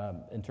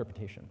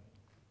interpretation.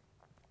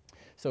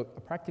 So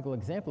a practical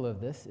example of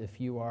this, if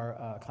you are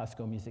a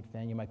classical music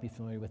fan, you might be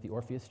familiar with the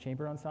Orpheus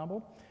Chamber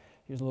Ensemble.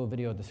 Here's a little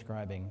video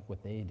describing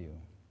what they do.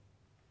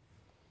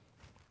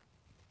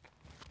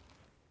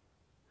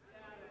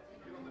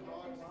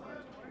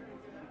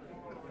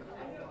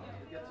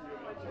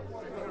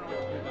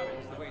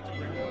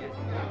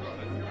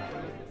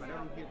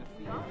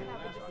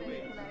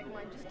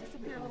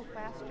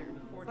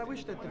 I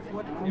wish that the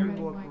fourth would be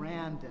more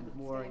grand and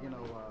more,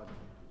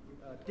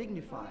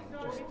 dignified.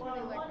 Just Second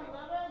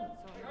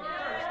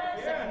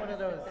one of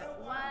those.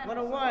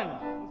 101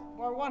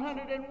 or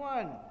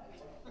 101.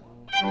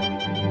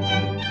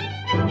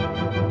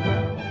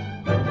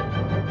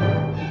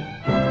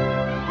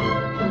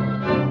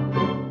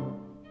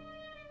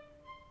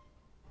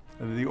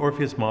 The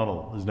Orpheus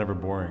model is never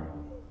boring.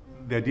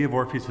 The idea of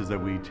Orpheus is that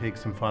we take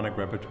symphonic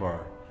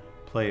repertoire,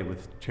 play it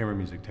with chamber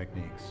music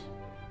techniques.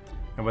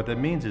 And what that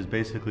means is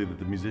basically that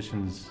the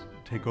musicians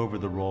take over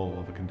the role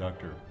of a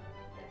conductor.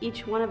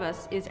 Each one of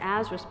us is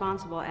as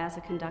responsible as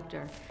a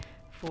conductor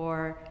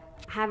for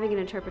having an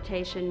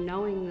interpretation,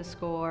 knowing the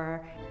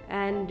score,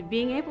 and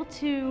being able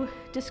to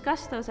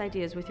discuss those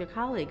ideas with your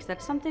colleagues.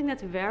 That's something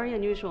that's very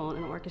unusual in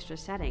an orchestra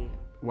setting.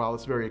 While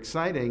it's very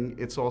exciting,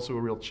 it's also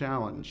a real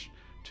challenge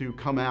to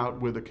come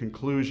out with a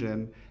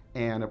conclusion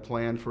and a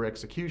plan for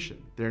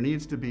execution. There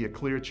needs to be a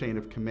clear chain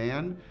of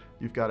command.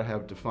 You've got to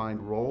have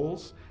defined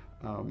roles.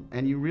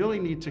 And you really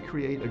need to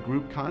create a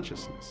group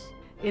consciousness.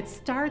 It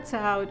starts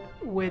out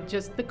with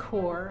just the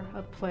core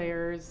of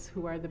players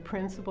who are the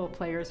principal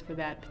players for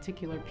that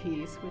particular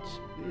piece, which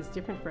is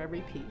different for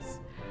every piece.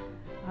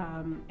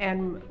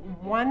 And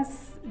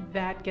once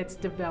that gets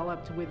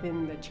developed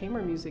within the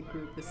chamber music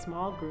group, the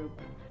small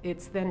group,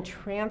 it's then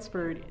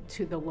transferred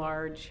to the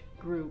large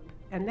group.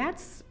 And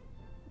that's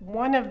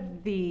one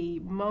of the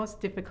most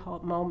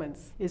difficult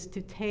moments, is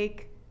to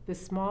take the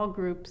small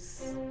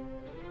group's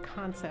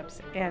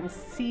concepts and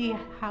see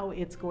how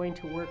it's going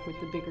to work with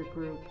the bigger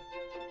group.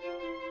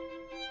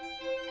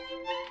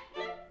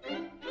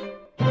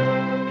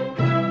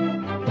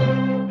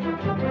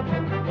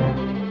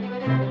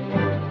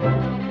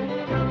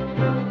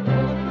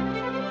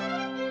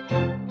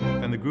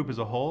 And the group as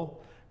a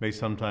whole may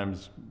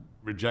sometimes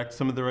reject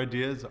some of their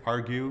ideas,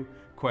 argue,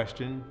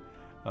 question,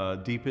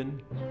 deepen.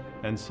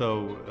 And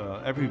so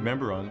every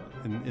member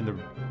in the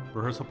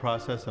rehearsal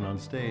process and on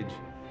stage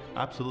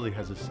absolutely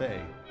has a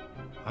say.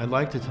 I'd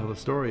like to tell the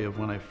story of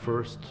when I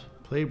first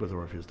played with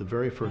Orpheus, the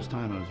very first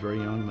time. I was very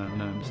young then,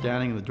 and I'm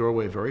standing in the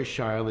doorway very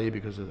shyly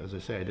because, as I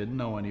say, I didn't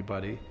know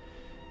anybody.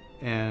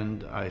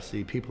 And I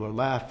see people are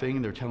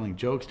laughing, they're telling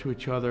jokes to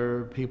each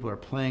other, people are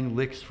playing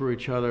licks for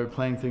each other,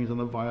 playing things on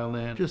the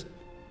violin, just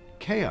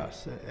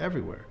chaos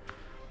everywhere.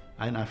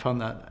 And I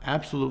found that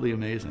absolutely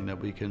amazing, that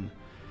we can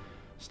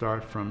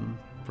start from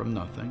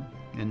nothing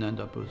and end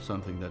up with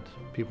something that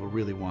people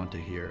really want to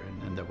hear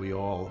and that we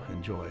all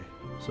enjoy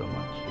so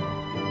much.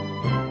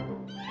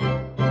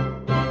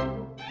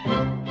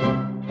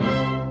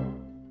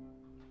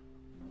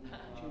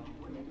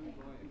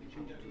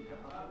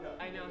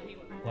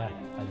 Yeah,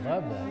 I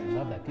love that. I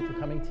love that. People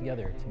coming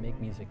together to make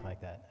music like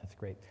that. That's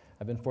great.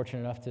 I've been fortunate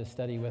enough to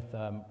study with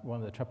one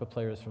of the trumpet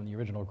players from the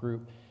original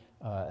group,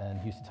 and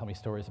he used to tell me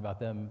stories about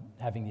them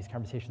having these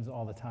conversations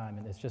all the time,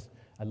 and it's just,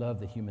 I love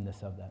the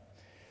humanness of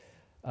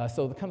that.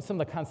 So some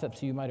of the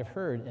concepts you might have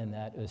heard in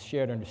that is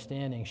shared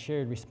understanding,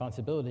 shared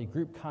responsibility,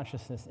 group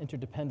consciousness,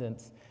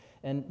 interdependence,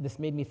 and this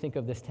made me think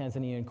of this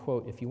Tanzanian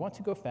quote, if you want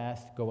to go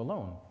fast, go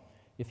alone.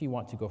 If you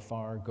want to go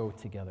far, go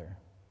together.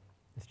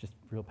 It's just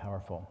real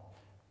powerful.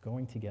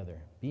 Going together,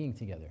 being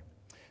together.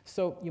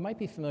 So you might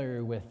be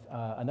familiar with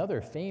another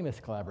famous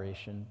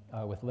collaboration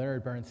with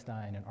Leonard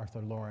Bernstein and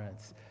Arthur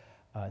Lawrence,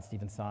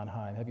 Stephen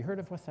Sondheim. Have you heard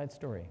of West Side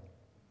Story?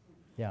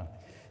 Yeah.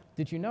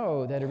 Did you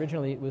know that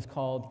originally it was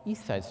called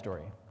East Side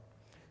Story?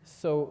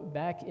 So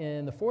back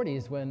in the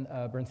 40s when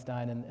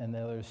Bernstein and the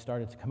others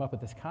started to come up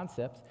with this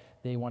concept,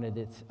 they wanted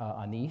it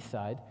on the East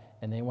Side,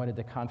 and they wanted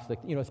the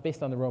conflict, you know, it's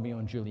based on the Romeo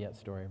and Juliet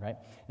story, right?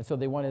 And so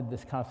they wanted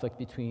this conflict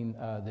between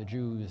the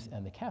Jews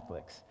and the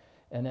Catholics.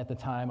 And at the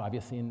time,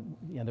 obviously, in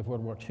the end of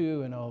World War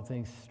II and all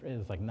things, it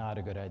was like not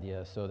a good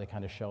idea, so they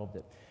kind of shelved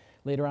it.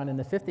 Later on in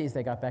the 50s,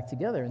 they got back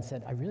together and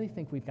said, I really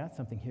think we've got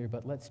something here,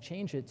 but let's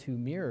change it to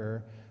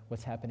mirror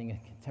what's happening in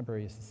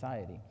contemporary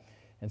society.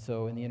 And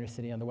so in the inner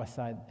city on the west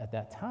side at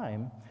that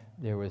time,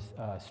 there was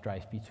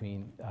strife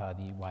between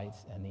the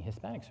whites and the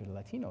Hispanics or the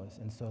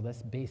Latinos. And so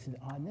let's base it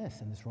on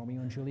this and this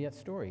Romeo and Juliet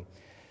story.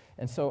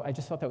 And so I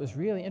just thought that was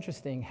really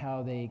interesting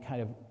how they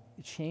kind of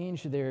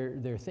changed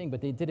their thing,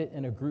 but they did it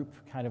in a group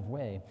kind of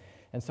way.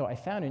 And so I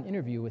found an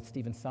interview with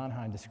Stephen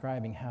Sondheim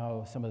describing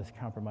how some of this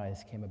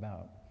compromise came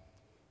about.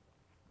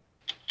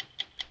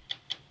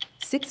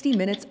 60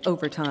 Minutes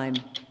Overtime.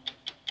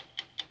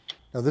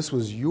 Now, this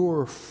was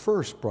your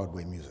first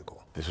Broadway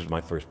musical. This was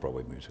my first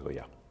Broadway musical,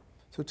 yeah.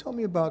 So tell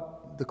me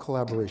about the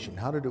collaboration.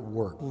 How did it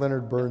work?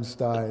 Leonard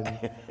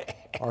Bernstein,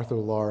 Arthur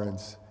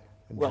Lawrence,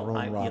 and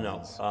Jerome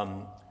Robbins. You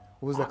know,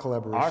 what was that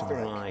collaboration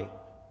Arthur like? and I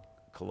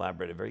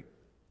collaborated very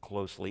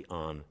closely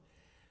on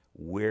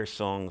where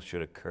songs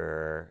should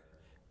occur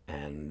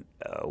and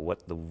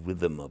what the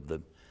rhythm of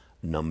the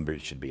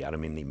numbers should be. I don't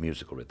mean the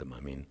musical rhythm,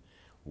 I mean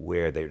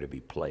where they're to be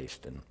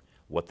placed and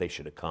what they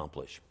should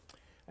accomplish.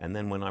 And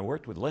then when I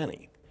worked with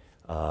Lenny,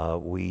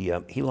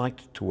 he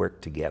liked to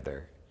work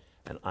together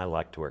and I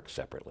liked to work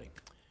separately.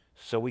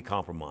 So we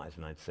compromised,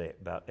 and I'd say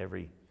about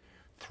every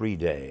 3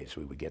 days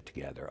we would get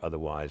together.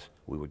 Otherwise,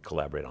 we would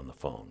collaborate on the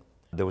phone.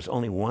 There was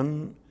only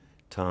one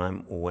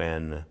time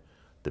when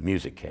the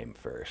music came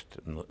first.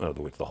 In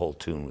other words, the whole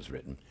tune was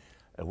written,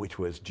 which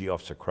was G.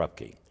 Officer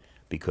Krupke,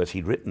 because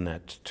he'd written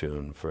that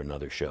tune for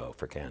another show,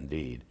 for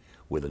Candide,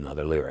 with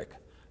another lyric,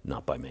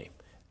 not by me.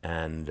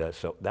 And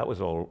so that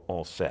was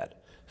all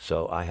set.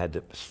 So I had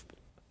to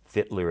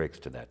fit lyrics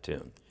to that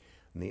tune.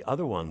 And the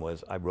other one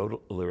was I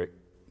wrote a lyric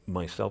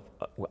myself.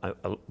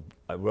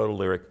 I wrote a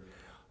lyric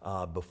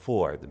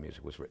before the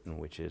music was written,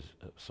 which is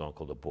a song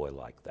called A Boy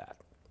Like That.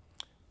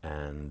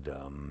 And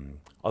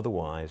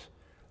otherwise,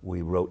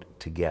 we wrote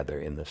together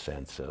in the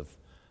sense of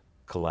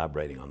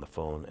collaborating on the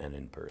phone and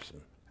in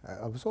person.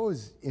 I was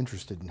always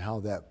interested in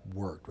how that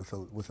worked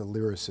with a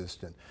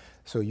lyricist. And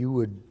so you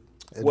would,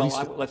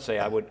 let's say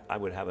I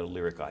would have a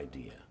lyric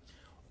idea,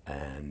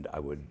 and I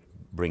would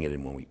bring it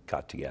in when we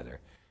got together,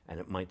 and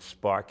it might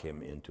spark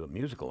him into a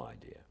musical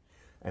idea,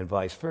 and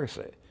vice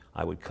versa.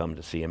 I would come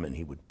to see him, and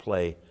he would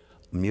play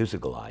a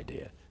musical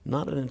idea,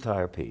 not an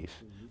entire piece,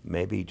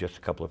 maybe just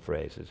a couple of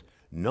phrases,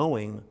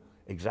 knowing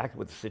exactly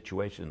what the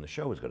situation in the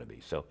show was going to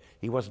be. So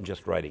he wasn't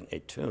just writing a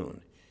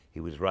tune, he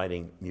was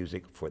writing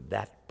music for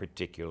that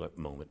particular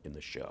moment in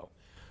the show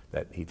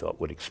that he thought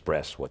would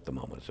express what the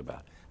moment is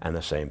about. And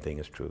the same thing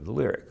is true of the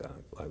lyric.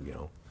 You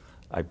know,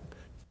 I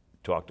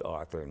talked to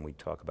Arthur, and we'd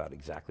talk about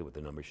exactly what the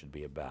number should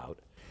be about,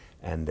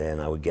 and then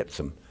I would get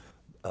some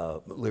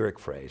lyric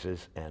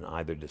phrases and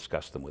either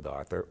discuss them with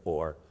Arthur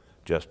or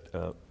just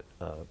go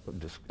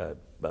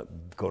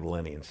to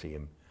Lenny and see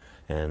him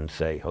and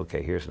say,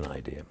 okay, here's an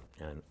idea,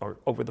 or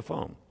over the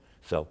phone.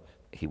 So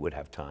he would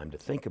have time to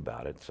think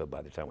about it, so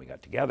by the time we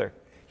got together,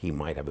 he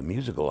might have a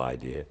musical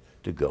idea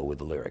to go with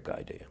the lyric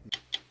idea.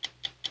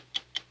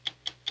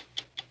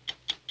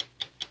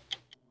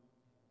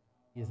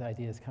 These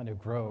ideas kind of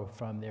grow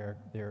from their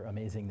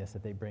amazingness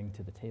that they bring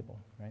to the table,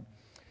 right?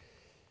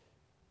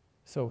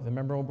 So the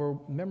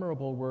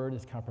memorable word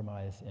is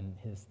compromise in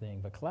his thing,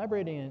 but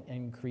collaborating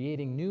and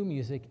creating new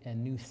music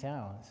and new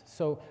sounds.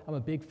 So I'm a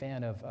big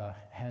fan of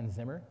Hans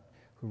Zimmer,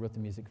 who wrote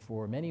the music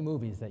for many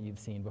movies that you've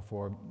seen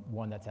before.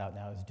 One that's out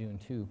now is Dune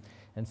 2.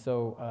 And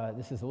so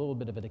this is a little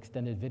bit of an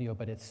extended video,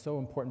 but it's so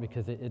important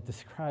because it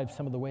describes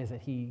some of the ways that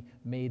he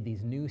made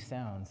these new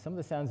sounds. Some of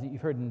the sounds that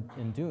you've heard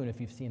in Dune,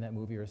 if you've seen that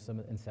movie or some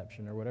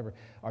Inception or whatever,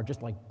 are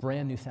just like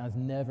brand new sounds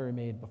never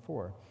made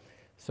before.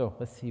 So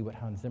let's see what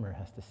Hans Zimmer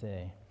has to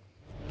say.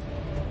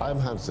 I'm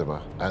Hans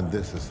Zimmer, and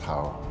this is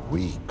how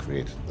we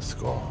created the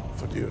score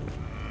for Dune.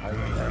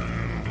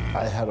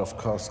 I had, of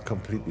course,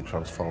 completely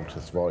transformed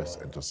his voice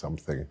into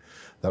something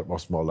that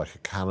was more like a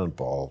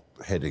cannonball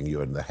hitting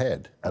you in the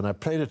head. And I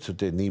played it to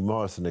Denis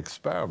more as an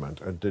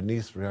experiment, and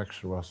Denis'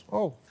 reaction was,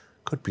 oh,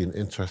 could be an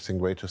interesting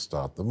way to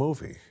start the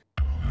movie.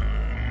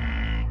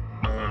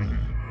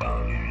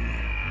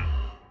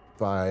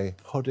 By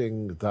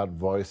putting that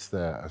voice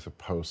there as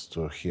opposed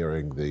to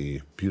hearing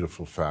the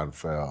beautiful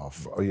fanfare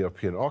of a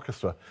European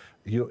orchestra,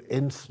 you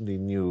instantly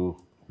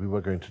knew we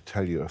were going to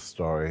tell you a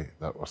story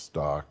that was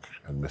dark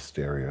and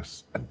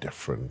mysterious and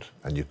different,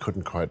 and you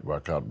couldn't quite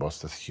work out,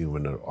 was this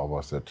human or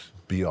was it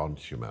beyond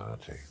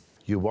humanity?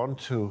 You want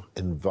to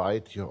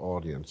invite your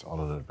audience on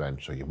an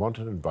adventure. You want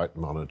to invite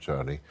them on a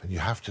journey, and you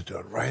have to do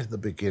it right at the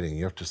beginning.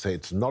 You have to say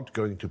it's not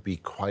going to be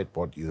quite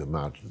what you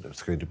imagined.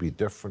 It's going to be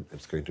different.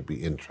 It's going to be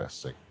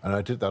interesting. And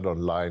I did that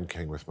on Lion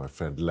King with my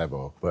friend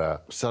Lebo, where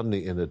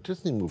suddenly in a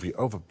Disney movie,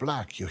 over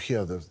black, you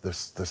hear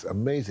this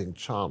amazing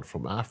chant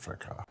from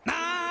Africa.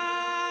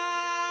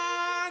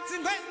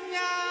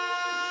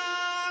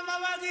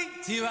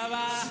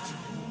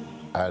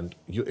 And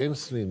you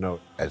instantly know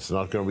it's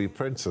not going to be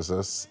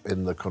princesses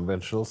in the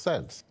conventional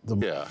sense.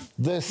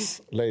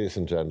 This, ladies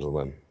and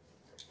gentlemen,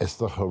 is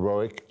the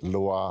heroic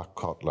Loa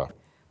Kotler.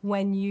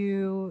 When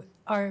you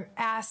are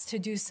asked to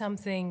do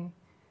something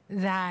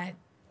that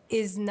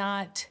is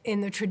not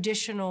in the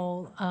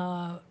traditional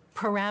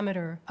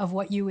parameter of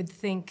what you would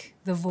think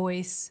the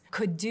voice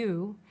could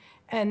do,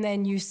 and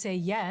then you say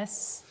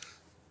yes,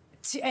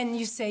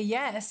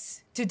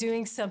 to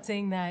doing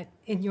something that,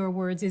 in your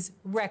words, is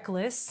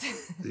reckless.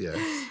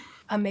 Yes.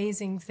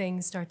 Amazing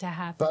things start to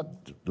happen.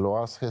 But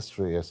Loa's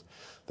history is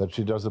that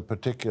she does a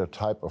particular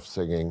type of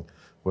singing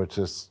which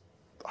is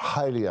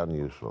highly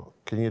unusual.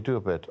 Can you do a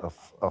bit of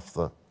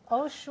the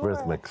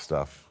rhythmic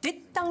stuff?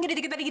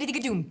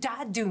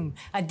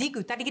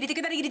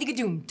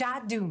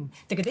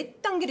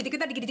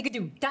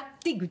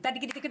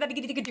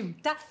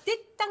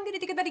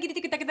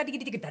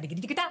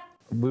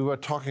 We were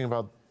talking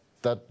about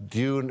that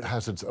Dune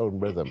has its own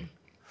rhythm.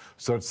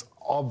 So it's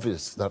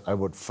obvious that I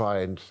would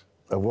find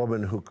a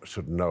woman who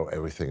should know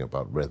everything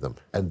about rhythm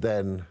and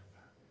then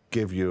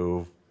give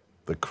you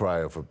the cry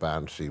of a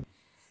banshee.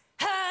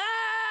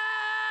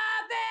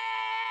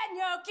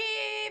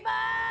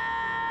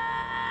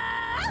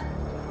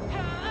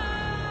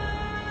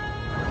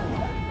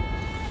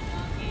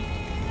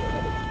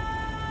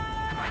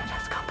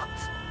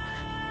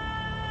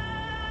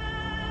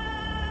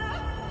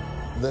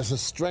 There's a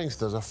strength,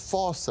 there's a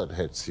force that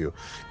hits you,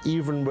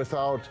 even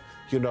without,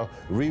 you know,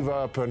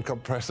 reverb and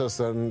compressors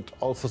and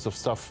all sorts of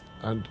stuff.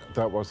 And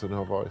that was in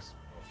her voice.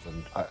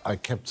 And I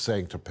kept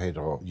saying to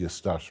Pedro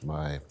Eustache,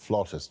 my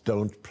flautist,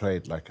 don't play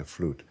it like a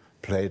flute.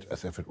 Play it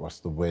as if it was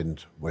the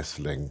wind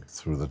whistling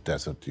through the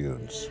desert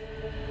dunes.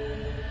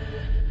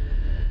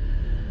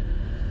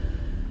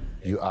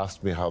 You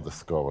asked me how the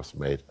score was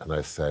made, and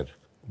I said,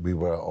 we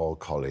were all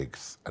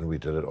colleagues, and we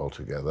did it all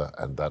together,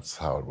 and that's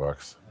how it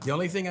works. The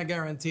only thing I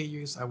guarantee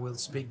you is I will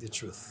speak the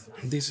truth.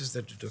 This is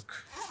the duduk.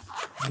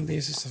 And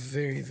this is a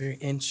very, very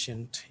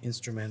ancient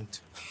instrument.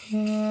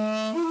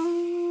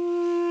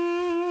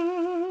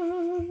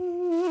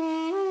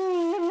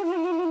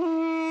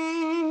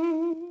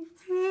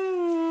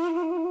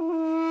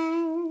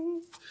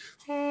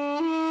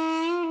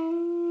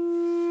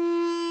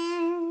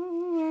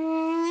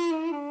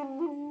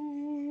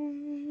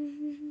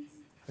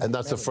 And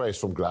that's a phrase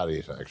from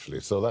Gladiator, actually,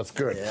 so that's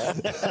good. Yeah.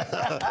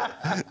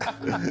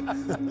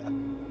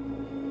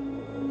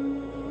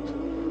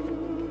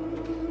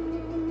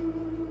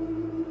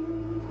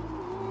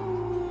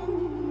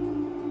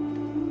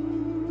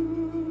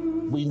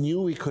 We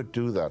knew we could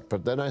do that,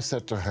 but then I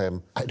said to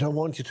him, I don't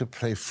want you to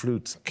play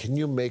flutes. Can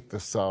you make the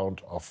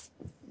sound of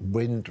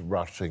wind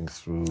rushing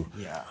through?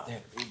 Yeah,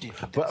 we did.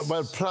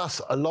 Well,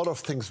 plus, a lot of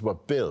things were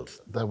built.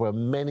 There were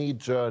many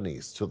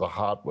journeys to the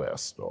hardware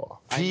store.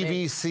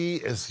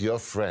 PVC is your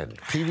friend.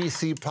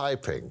 PVC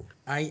piping.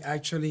 I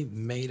actually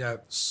made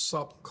a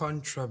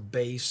sub-contra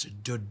bass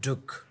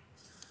duduk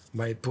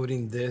by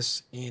putting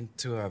this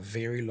into a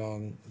very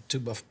long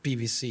tube of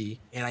PVC.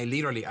 And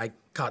I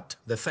cut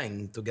the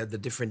thing to get the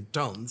different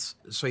tones.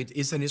 So it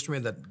is an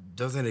instrument that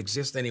doesn't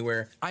exist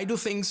anywhere. I do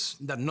things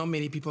that not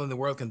many people in the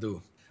world can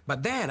do.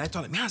 But then I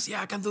told him, yes,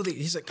 yeah, I can do this.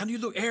 He said, can you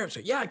do air? I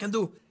said, yeah, I can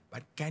do.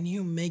 But can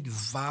you make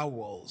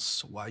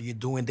vowels while you're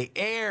doing the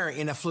air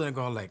in a flute? And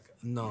go like,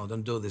 no,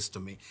 don't do this to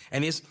me.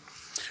 And it's...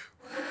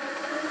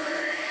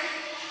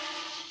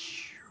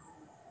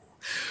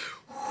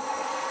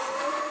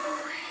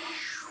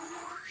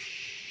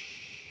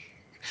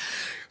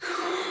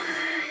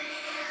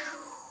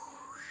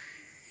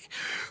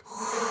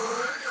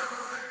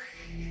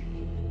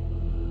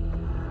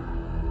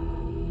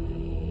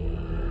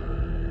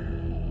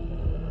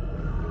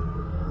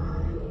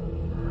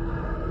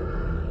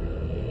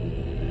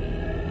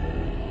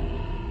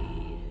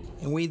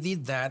 And we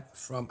did that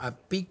from a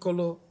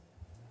piccolo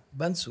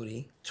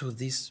bansuri to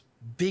this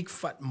big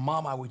fat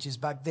mama, which is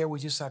back there,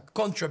 which is a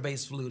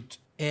contrabass flute.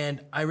 And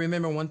I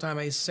remember one time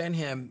I sent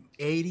him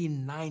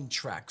 89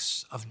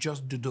 tracks of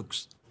just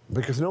duduks.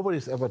 Because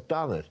nobody's ever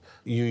done it.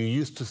 You're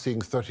used to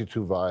seeing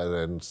 32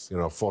 violins,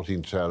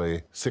 14 cello,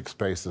 6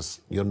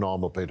 basses, your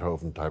normal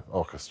Beethoven-type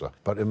orchestra.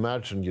 But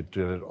imagine you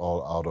did it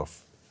all out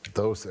of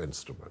those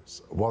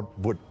instruments, what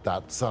would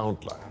that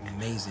sound like?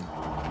 Amazing.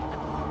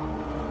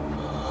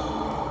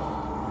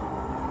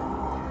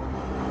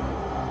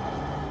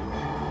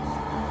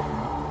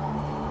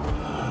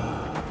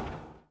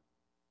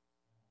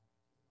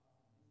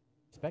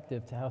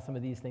 Perspective to how some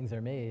of these things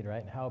are made,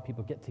 right? And how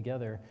people get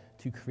together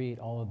to create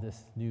all of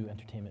this new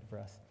entertainment for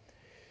us.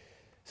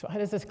 So how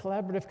does this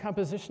collaborative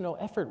compositional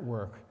effort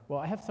work? Well,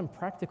 I have some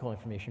practical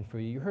information for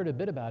you. You heard a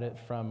bit about it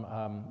from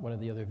one of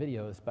the other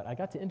videos, but I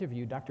got to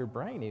interview Dr.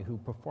 Bryony, who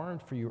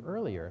performed for you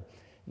earlier.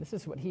 And this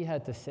is what he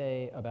had to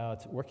say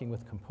about working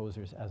with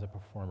composers as a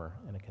performer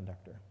and a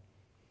conductor.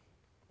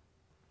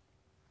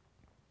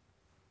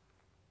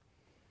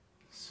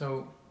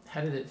 So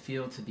how did it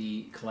feel to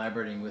be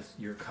collaborating with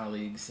your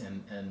colleagues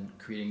and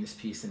creating this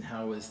piece, and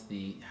how was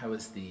the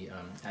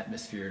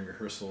atmosphere in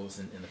rehearsals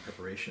and in the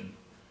preparation?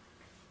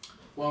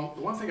 Well,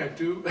 the one thing I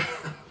do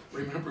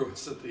remember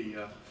was that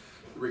the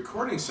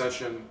recording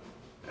session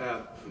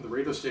at the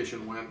radio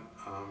station went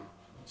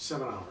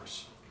 7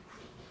 hours,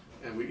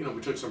 and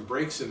we took some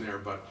breaks in there,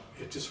 but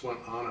it just went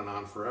on and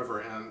on forever.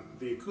 And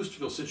the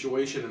acoustical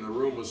situation in the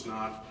room was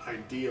not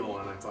ideal,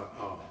 and I thought,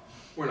 oh,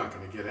 we're not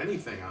going to get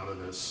anything out of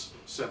this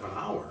 7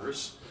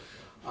 hours.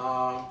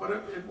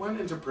 But it went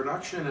into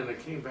production, and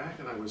it came back,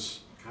 and I was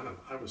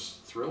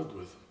thrilled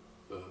with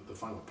the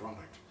final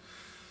product.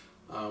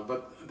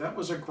 But that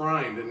was a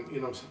grind,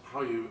 and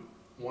how you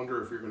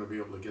wonder if you're going to be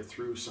able to get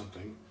through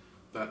something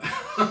that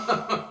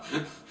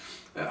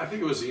I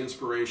think it was the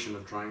inspiration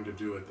of trying to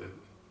do it that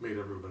made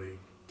everybody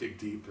dig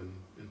deep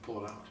and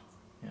pull it out.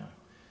 Yeah.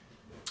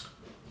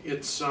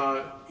 It's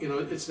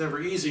it's never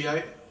easy.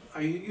 I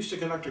used to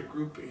conduct a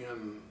group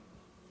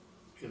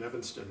in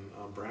Evanston,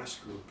 a brass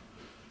group,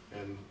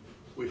 and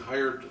we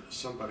hired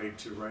somebody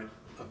to write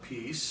a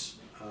piece.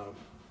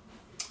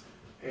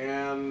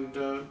 And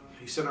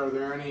he said, "Are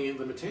there any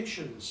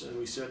limitations?" And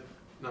we said,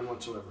 "None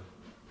whatsoever."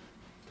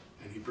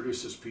 And he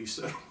produced this piece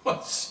that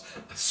was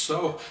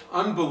so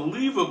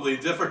unbelievably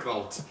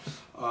difficult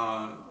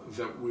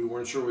that we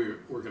weren't sure we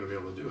were going to be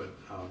able to do it.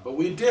 But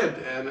we did,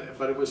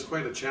 but it was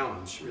quite a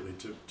challenge, really,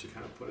 to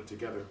kind of put it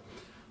together.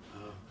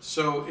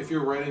 So if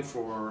you're writing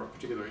for a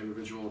particular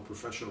individual or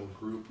professional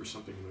group or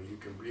something, you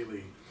can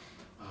really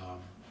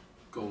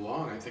go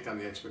long, I think, on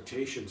the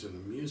expectations in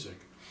the music.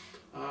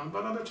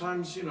 But other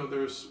times,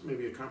 there's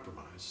maybe a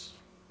compromise.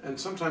 And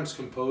sometimes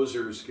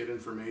composers get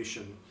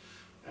information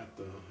at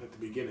the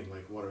beginning,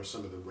 like what are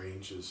some of the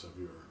ranges of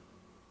your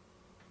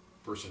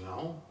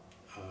personnel,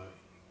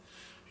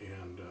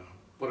 and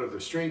what are their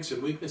strengths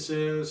and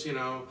weaknesses,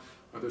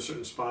 are there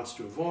certain spots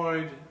to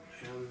avoid,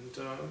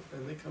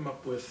 and they come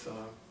up with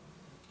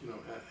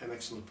an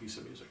excellent piece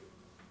of music.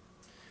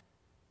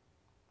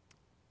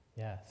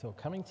 Yeah, so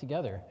coming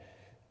together.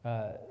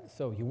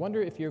 So you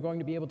wonder if you're going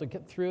to be able to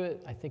get through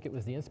it. I think it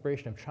was the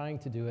inspiration of trying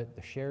to do it.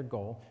 The shared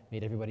goal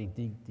made everybody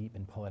dig deep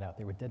and pull it out.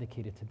 They were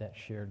dedicated to that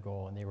shared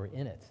goal, and they were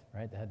in it,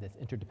 right? They had this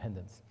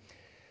interdependence.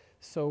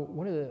 So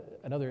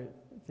another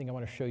thing I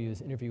want to show you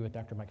is an interview with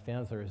Dr. Mike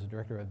Fansler, who's the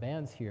director of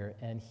bands here,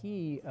 and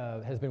he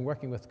has been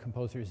working with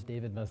composers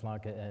David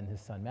Maslanka and his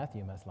son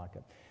Matthew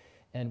Maslanka.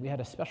 And we had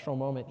a special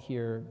moment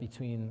here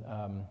between,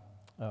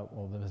 the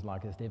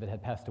Maslankas. David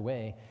had passed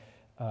away.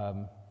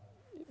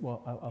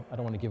 Well, I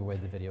don't want to give away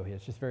the video here.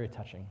 It's just very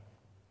touching.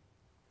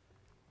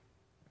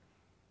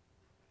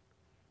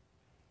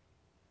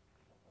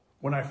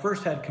 When I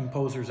first had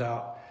composers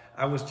out,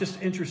 I was just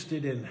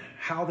interested in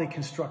how they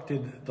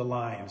constructed the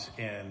lines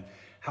and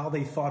how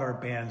they thought our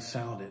band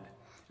sounded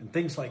and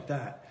things like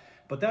that.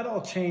 But that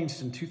all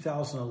changed in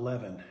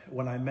 2011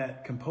 when I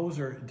met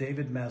composer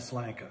David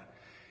Maslanka.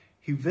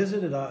 He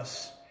visited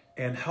us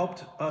and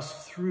helped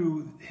us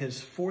through his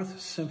 4th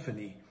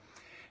symphony.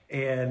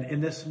 And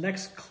in this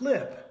next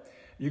clip,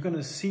 you're going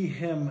to see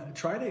him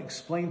try to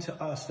explain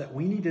to us that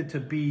we needed to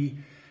be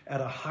at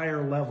a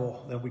higher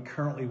level than we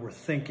currently were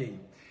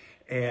thinking.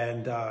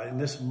 And in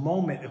this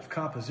moment of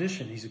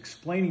composition, he's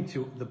explaining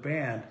to the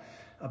band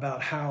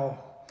about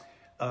how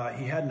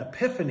he had an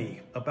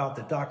epiphany about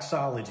the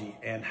doxology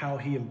and how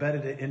he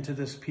embedded it into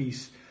this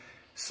piece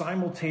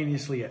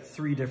simultaneously at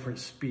 3 different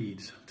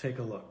speeds. Take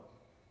a look.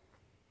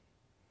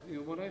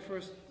 When I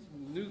first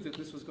knew that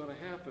this was going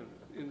to happen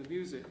in the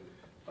music,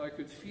 I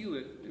could feel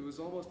it. It was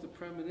almost a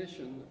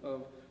premonition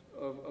of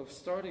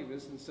starting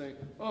this and saying,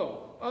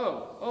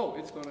 oh,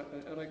 it's going to,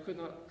 and I could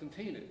not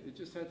contain it. It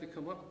just had to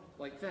come up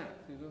like that,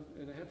 and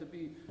it had to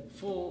be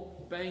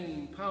full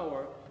banging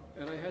power,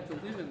 and I had to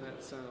live in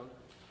that sound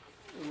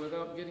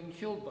without getting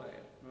killed by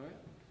it, right?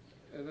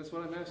 And that's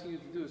what I'm asking you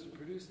to do, is to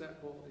produce that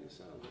quality of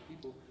sound, that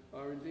people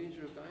are in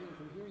danger of dying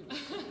from hearing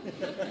this.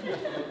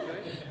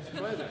 Okay?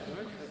 Try that,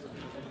 right?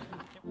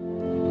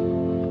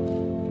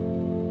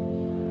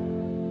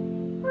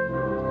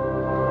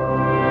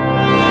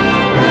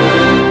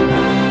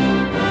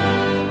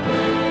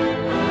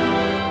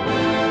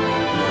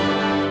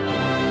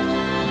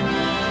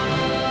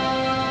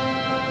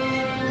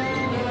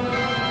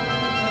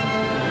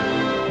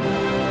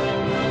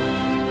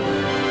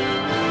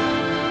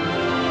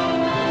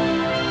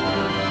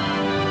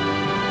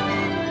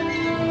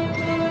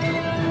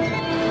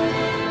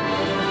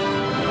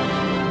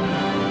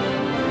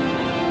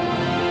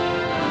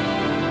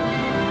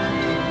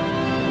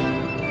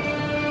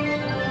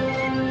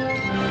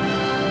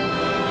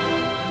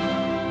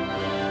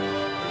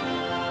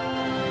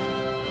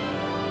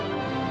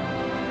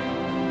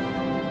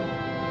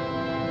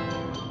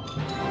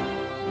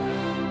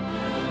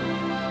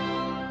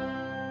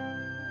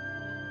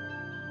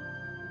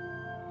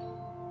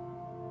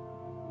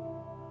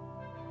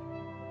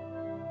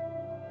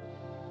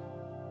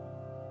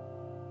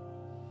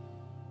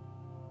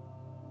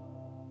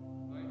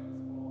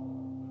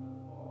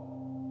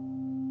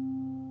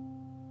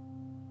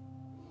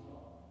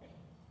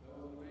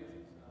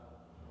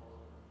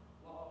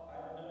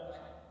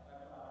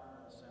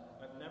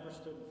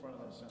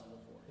 the sound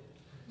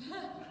before.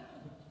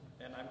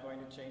 And I'm going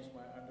to change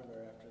my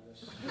underwear after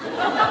this.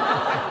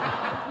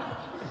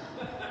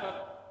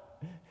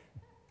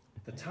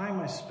 The time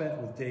I spent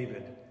with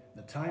David,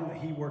 the time that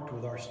he worked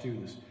with our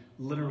students,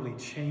 literally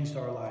changed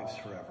our lives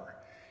forever.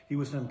 He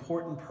was an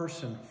important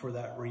person for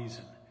that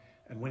reason.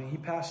 And when he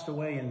passed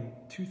away in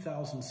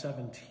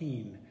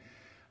 2017,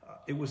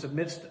 it was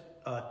amidst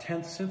a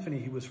 10th symphony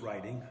he was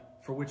writing,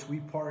 for which we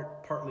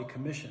partly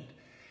commissioned.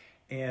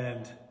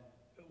 And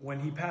when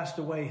he passed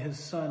away, his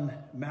son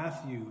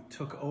Matthew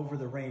took over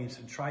the reins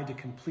and tried to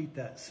complete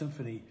that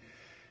symphony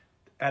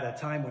at a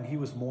time when he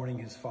was mourning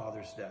his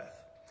father's death.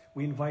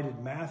 We invited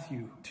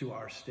Matthew to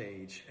our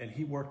stage, and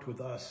he worked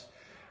with us,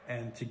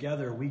 and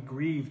together we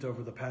grieved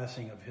over the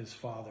passing of his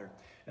father.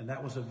 And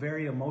that was a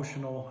very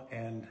emotional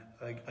and,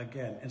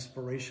 again,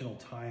 inspirational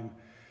time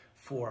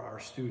for our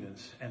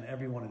students and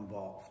everyone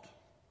involved.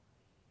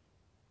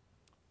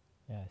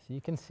 Yeah, so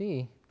you can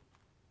see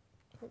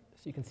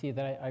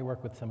that I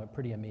work with some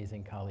pretty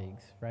amazing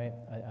colleagues, right?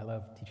 I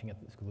love teaching at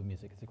the School of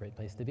Music. It's a great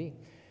place to be.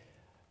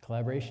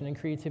 Collaboration and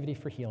creativity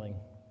for healing.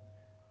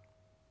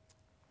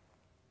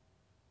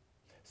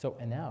 So,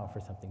 and now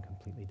for something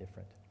completely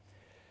different.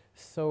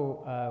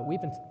 So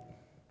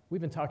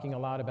we've been talking a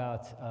lot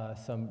about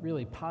some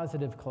really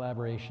positive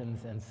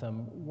collaborations and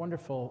some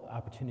wonderful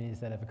opportunities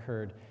that have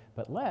occurred,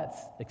 but let's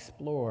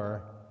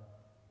explore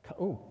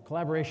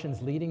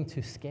collaborations leading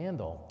to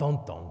scandal. Dun,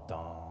 dun,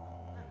 dun,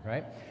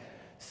 right?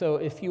 So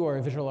if you are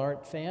a visual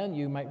art fan,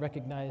 you might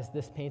recognize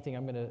this painting.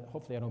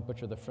 Hopefully I don't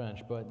butcher the French,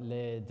 but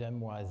Les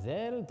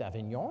Demoiselles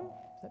d'Avignon,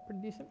 is that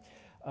pretty decent?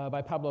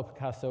 By Pablo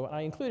Picasso.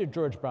 I included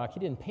George Braque. He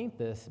didn't paint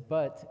this,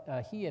 but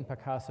he and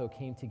Picasso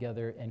came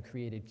together and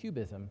created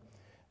Cubism,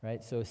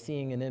 right? So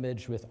seeing an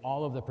image with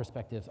all of the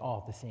perspectives all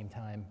at the same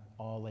time,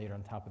 all layered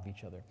on top of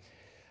each other.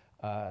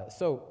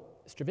 So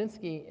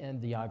Stravinsky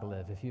and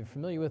Diaghilev, if you're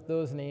familiar with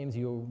those names,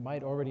 you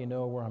might already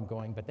know where I'm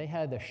going, but they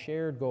had a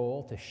shared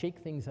goal to shake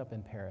things up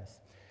in Paris.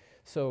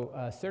 So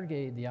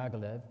Sergei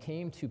Diaghilev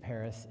came to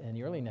Paris in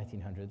the early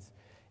 1900s,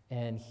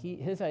 and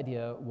his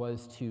idea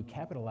was to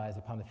capitalize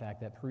upon the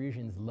fact that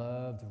Parisians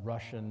loved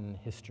Russian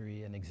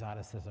history and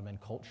exoticism and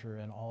culture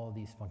and all of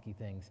these funky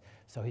things.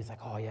 So he's like,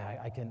 oh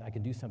yeah, I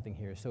can do something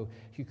here. So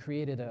he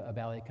created a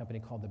ballet company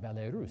called the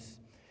Ballet Russe.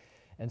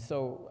 And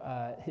so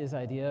his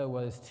idea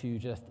was to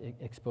just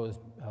expose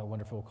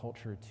wonderful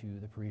culture to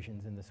the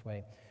Parisians in this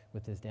way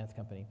with his dance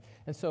company.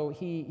 And so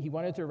he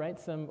wanted to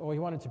he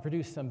wanted to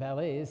produce some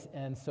ballets,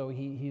 and so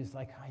he's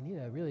like, I need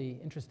a really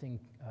interesting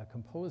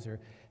composer.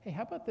 Hey,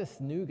 how about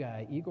this new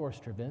guy, Igor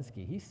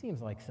Stravinsky? He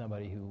seems like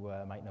somebody who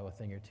might know a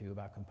thing or two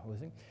about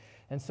composing.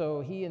 And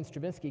so he and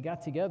Stravinsky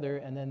got together,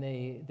 and then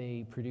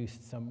they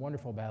produced some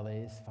wonderful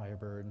ballets,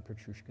 Firebird and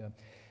Petrushka,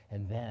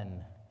 and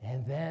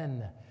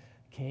then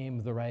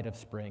came The Rite of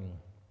Spring.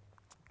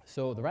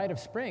 So The Rite of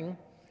Spring,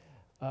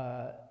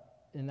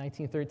 in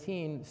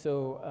 1913,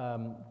 so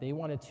they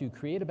wanted to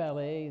create a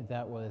ballet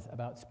that was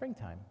about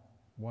springtime.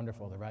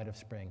 Wonderful, The Rite of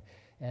Spring.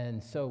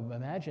 And so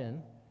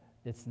imagine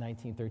it's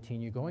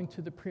 1913, you're going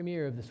to the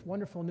premiere of this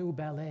wonderful new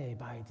ballet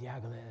by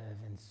Diaghilev,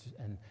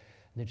 and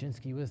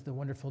Nijinsky was the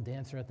wonderful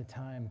dancer at the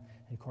time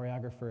and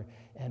choreographer,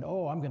 and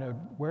oh, I'm gonna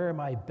wear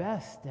my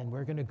best, and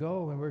we're gonna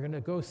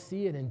go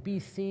see it and be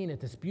seen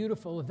at this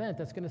beautiful event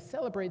that's gonna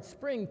celebrate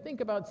spring. Think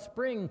about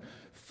spring,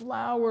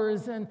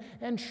 flowers and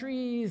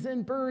trees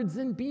and birds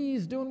and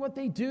bees doing what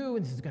they do,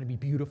 and this is gonna be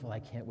beautiful, I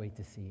can't wait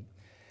to see.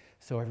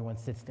 So everyone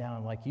sits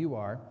down like you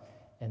are,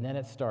 and then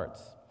it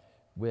starts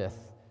with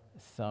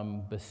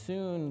some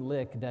bassoon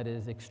lick that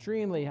is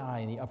extremely high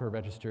in the upper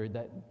register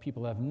that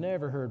people have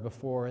never heard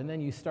before, and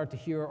then you start to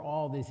hear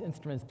all these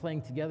instruments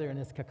playing together in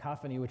this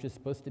cacophony, which is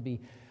supposed to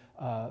be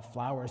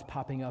flowers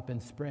popping up in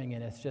spring,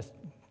 and it's just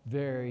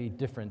very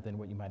different than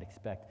what you might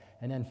expect.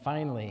 And then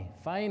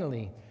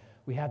finally,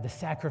 we have the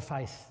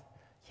sacrifice.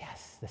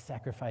 Yes, the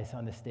sacrifice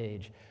on the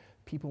stage.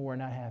 People were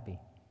not happy.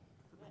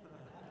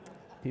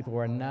 People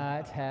were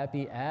not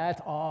happy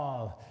at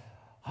all.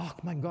 Oh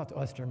my God,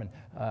 oh, it's German.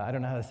 I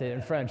don't know how to say it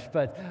in French,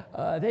 but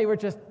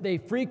they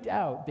freaked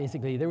out,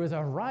 basically. There was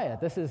a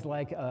riot. This is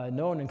like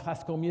known in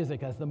classical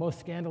music as the most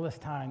scandalous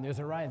time. There's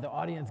a riot. The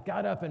audience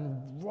got up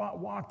and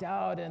walked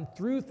out and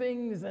threw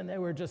things, and they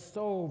were just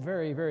so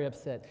very, very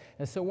upset.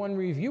 And so one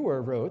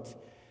reviewer wrote,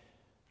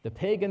 "The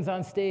pagans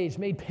on stage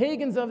made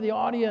pagans of the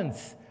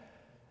audience."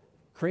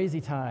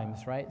 Crazy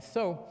times, right?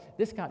 So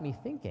this got me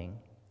thinking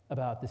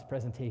about this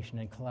presentation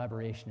and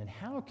collaboration, and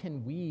how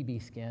can we be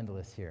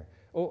scandalous here?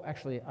 Oh,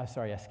 actually, I'm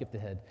sorry, I skipped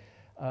ahead.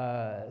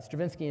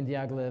 Stravinsky and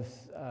Diaghilev,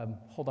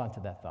 hold on to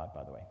that thought,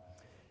 by the way.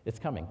 It's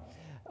coming.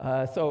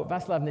 So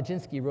Václav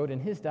Nijinsky wrote in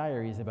his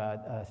diaries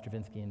about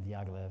Stravinsky and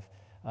Diaghilev.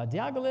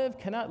 Diaghilev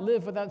cannot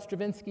live without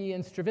Stravinsky,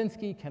 and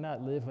Stravinsky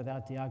cannot live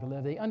without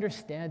Diaghilev. They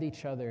understand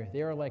each other.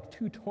 They are like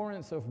two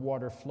torrents of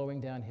water flowing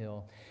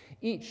downhill,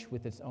 each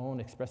with its own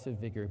expressive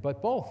vigor,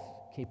 but both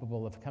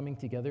capable of coming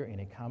together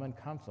in a common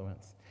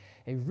confluence.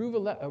 A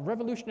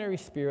revolutionary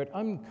spirit,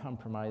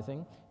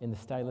 uncompromising in the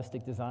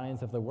stylistic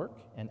designs of the work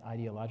and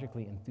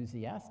ideologically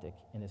enthusiastic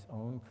in his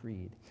own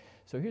creed.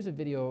 So here's a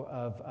video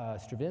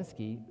of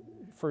Stravinsky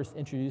first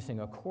introducing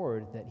a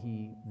chord that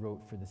he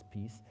wrote for this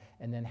piece,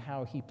 and then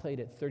how he played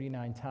it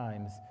 39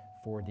 times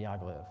for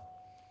Diaghilev.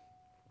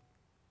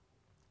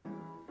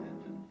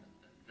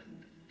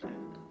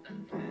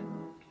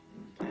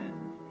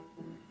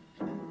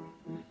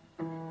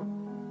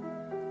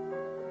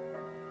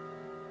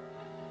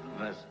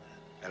 Was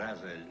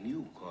rather a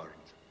new chord,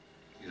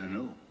 you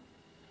know,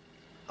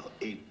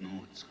 8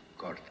 notes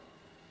chord,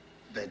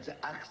 but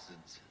the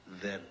accents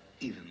were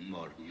even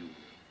more new.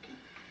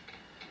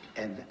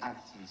 And the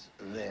accents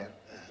were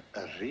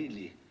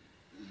really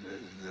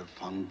the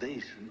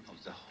foundation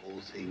of the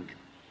whole thing.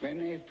 When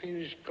I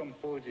finished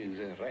composing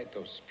the Rite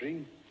of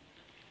Spring,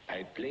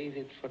 I played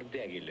it for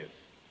Diaghilev.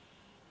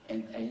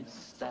 And I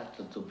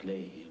started to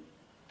play him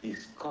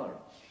this chord,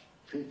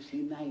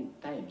 59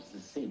 times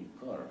the same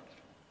chord.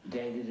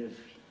 Diaghilev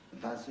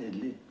was a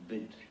little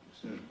bit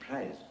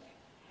surprised.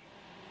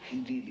 He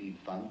didn't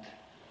want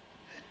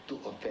to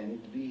offend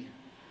me.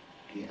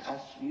 He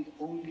asked me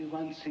only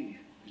one thing,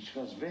 which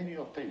was very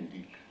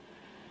offending.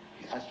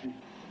 He asked me,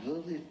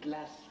 will it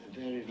last a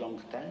very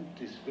long time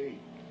this way?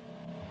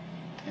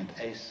 And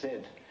I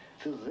said,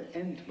 till the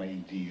end, my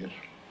dear.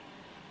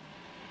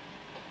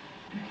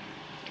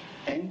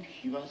 And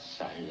he was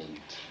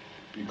silent,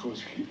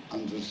 because he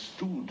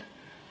understood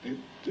that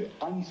the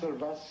answer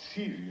was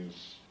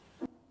serious.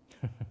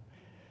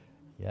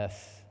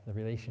 Yes, the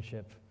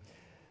relationship.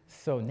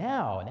 So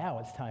now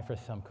it's time for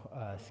some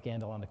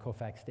scandal on the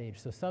Koufax stage.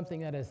 So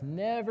something that has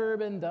never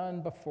been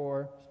done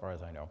before, as far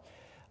as I know.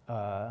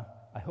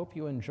 I hope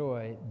you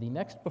enjoy the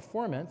next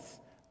performance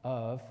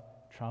of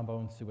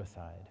Trombone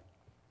Suicide.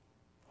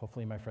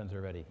 Hopefully my friends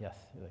are ready. Yes,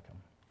 here they come.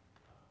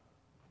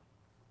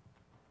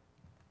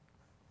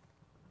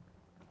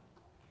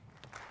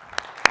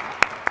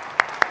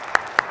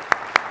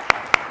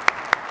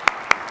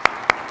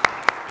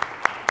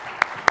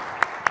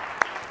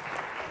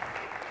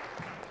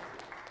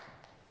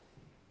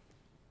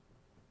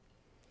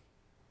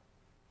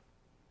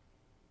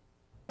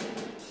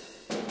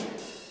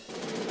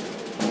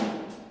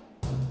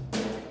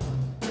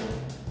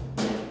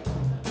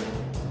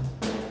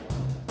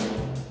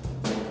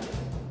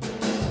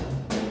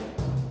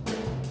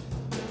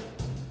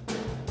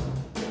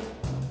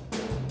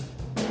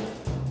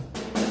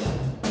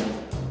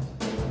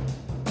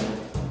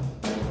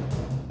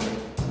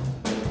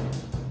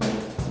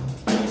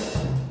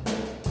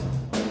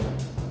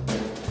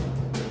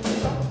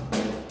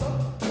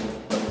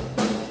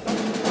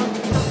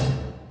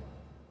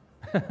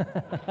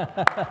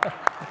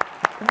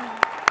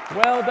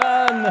 Well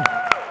done.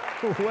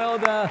 Well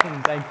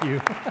done. Thank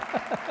you.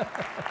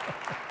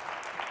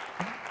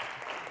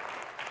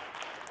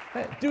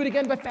 Do it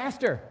again, but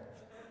faster.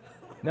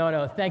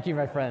 No, thank you,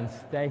 my friends.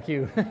 Thank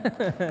you.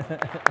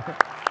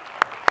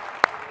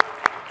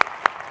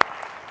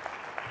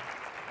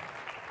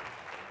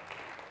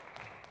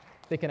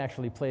 They can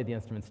actually play the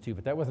instruments too,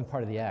 but that wasn't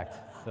part of the act,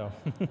 so.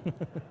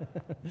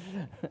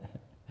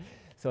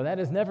 So that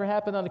has never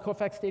happened on the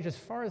Koufax stage as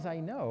far as I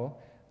know.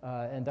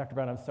 And Dr.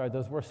 Brown, I'm sorry,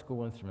 those were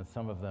school instruments,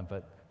 some of them,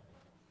 but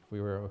we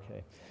were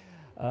okay.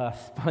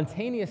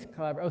 Spontaneous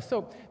collaboration. Oh,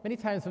 so many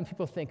times when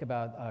people think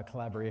about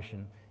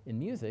collaboration in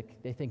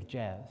music, they think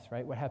jazz,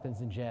 right? What happens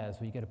in jazz?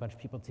 Where you get a bunch of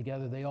people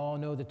together, they all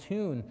know the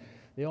tune,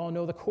 they all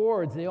know the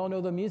chords, they all know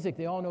the music,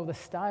 they all know the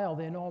style,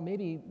 they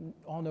maybe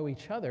all know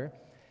each other.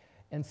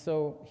 And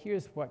so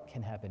here's what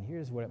can happen.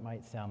 Here's what it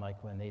might sound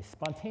like when they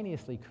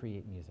spontaneously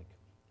create music.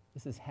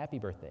 This is Happy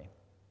Birthday.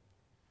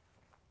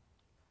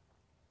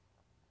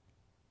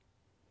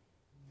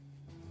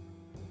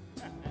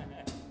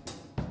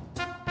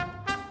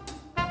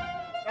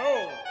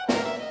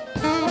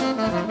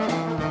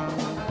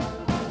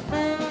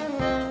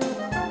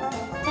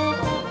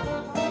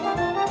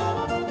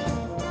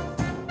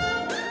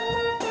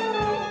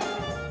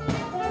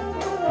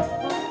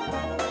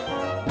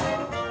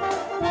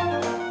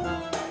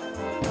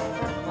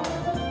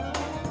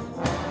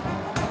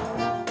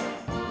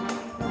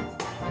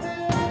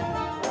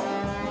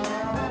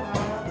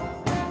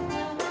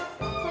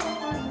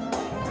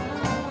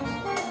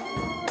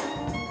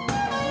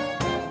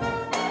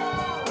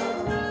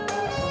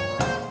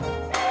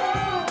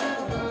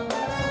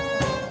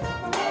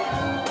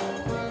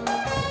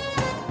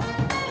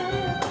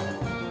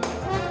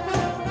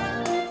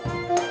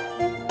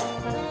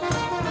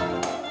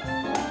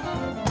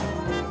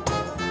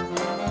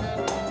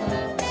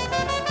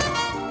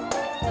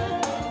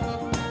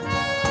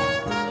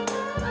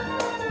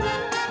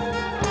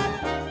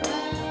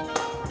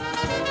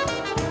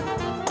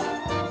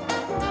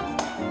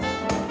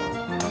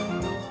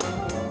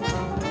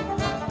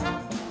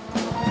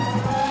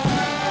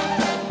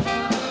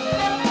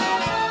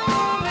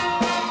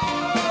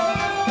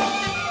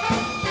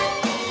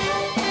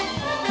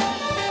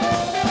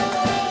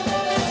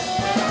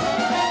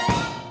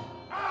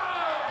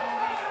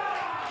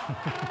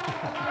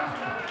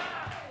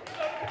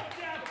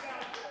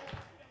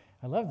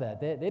 love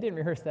that. They didn't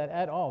rehearse that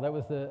at all. That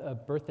was a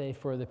birthday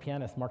for the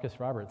pianist, Marcus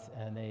Roberts,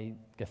 and they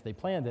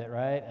planned it,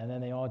 right? And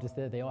then they all just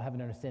did. They all have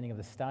an understanding of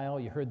the style.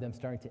 You heard them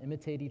starting to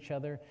imitate each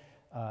other,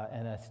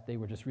 and they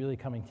were just really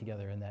coming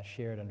together in that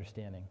shared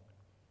understanding.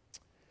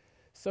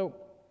 So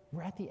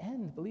we're at the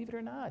end, believe it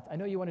or not. I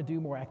know you want to do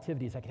more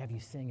activities. I could have you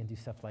sing and do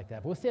stuff like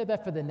that, but we'll save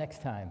that for the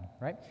next time,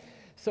 right?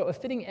 So a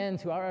fitting end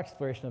to our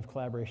exploration of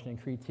collaboration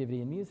and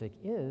creativity in music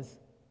is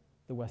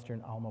the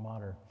Western alma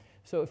mater.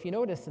 So if you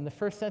notice, in the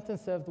first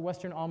sentence of the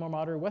Western alma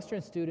mater,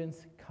 Western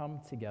students come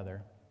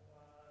together.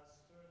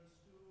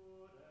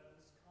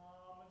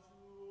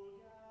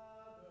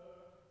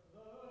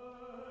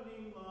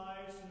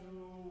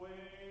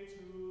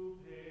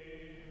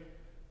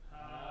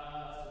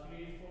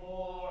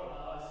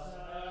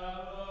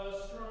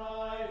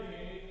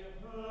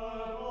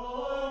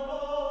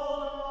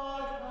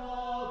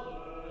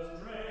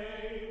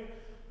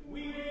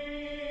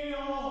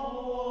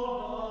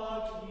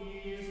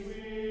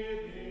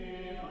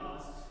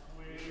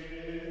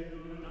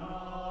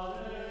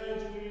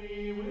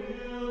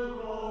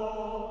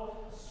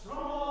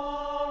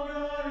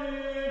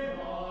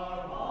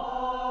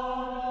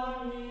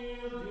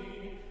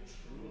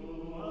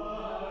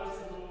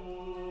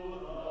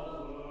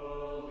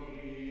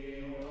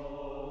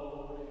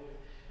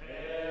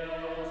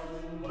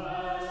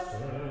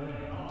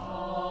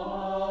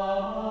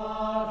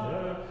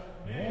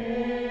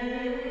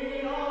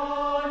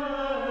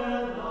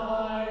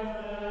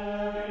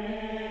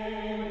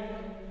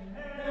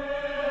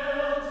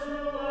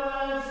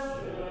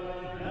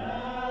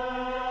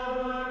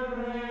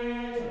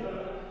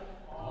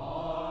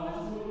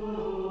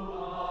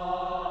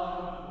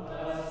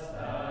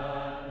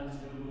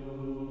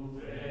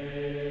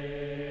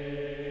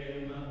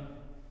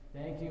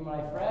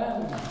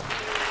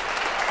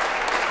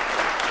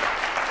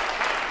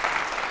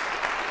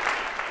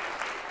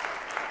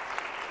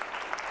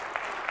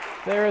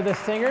 There are the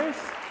singers.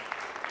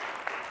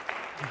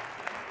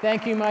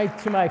 Thank you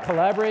to my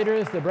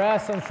collaborators, the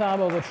brass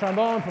ensemble, the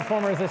trombone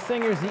performers, the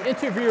singers, the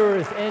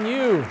interviewers, and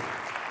you.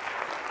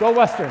 Go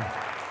Western.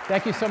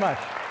 Thank you so much.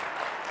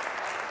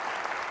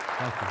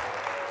 Thank you.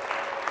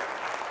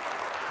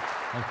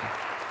 Thank you.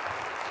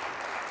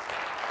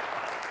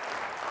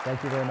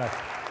 Thank you very much.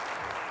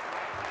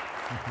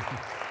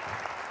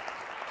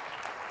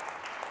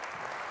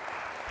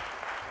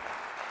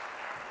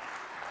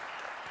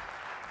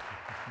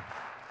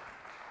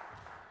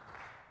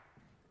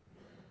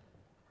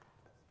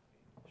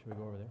 Should we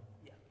go over there?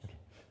 Yeah. Okay.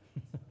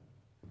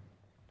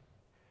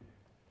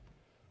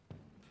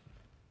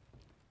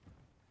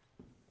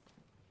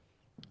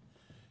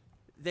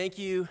 Thank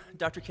you,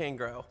 Dr.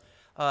 Cangro.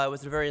 It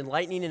was a very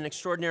enlightening and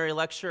extraordinary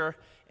lecture,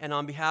 and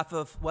on behalf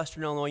of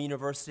Western Illinois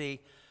University,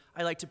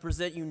 I'd like to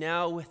present you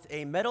now with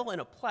a medal and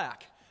a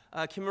plaque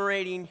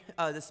commemorating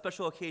this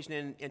special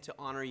occasion and to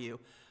honor you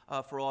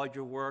for all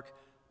your work.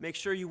 Make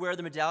sure you wear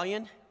the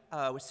medallion,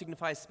 which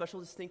signifies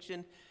special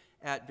distinction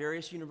at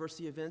various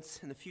university events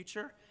in the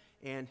future.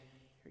 And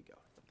here you go,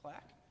 the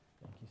plaque.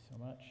 Thank you so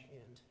much.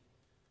 And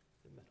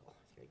the medal.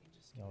 Here, you can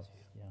just give it to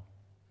you. Yeah.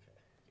 Okay, there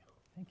you go.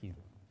 Thank you.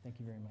 Thank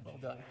you very much. Well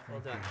done. Thank Well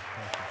you. done.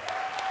 Thank you.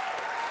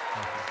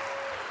 Thank you.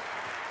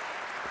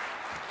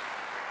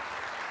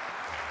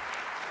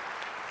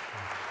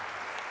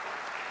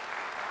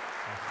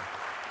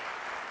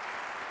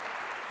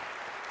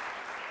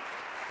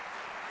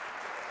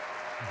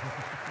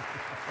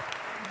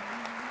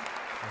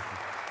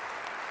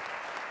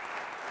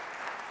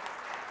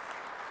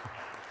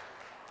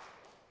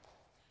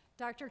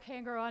 Dr.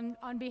 Cangro,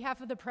 on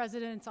behalf of the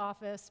President's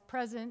Office,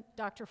 present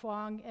Dr.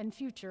 Huang, and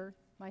future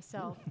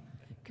myself,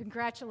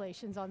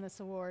 congratulations on this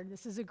award.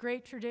 This is a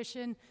great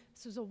tradition.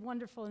 This was a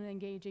wonderful and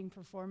engaging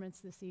performance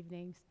this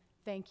evening.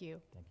 Thank you.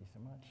 Thank you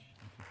so much.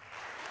 Thank you.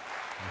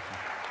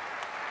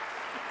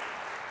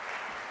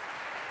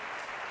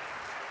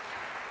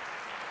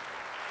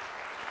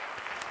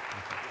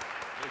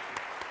 Thank you.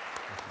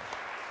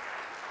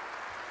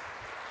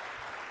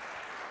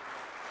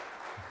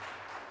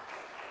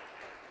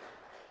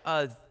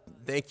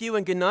 Thank you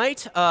and good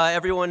night.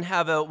 Everyone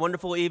have a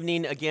wonderful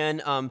evening.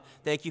 Again,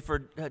 thank you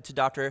to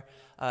Dr.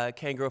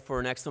 Cangro for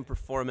an excellent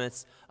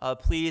performance.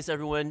 Please,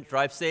 everyone,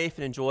 drive safe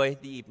and enjoy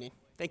the evening.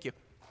 Thank you.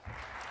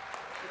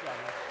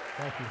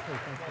 Thank you. Hey,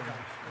 thanks so much.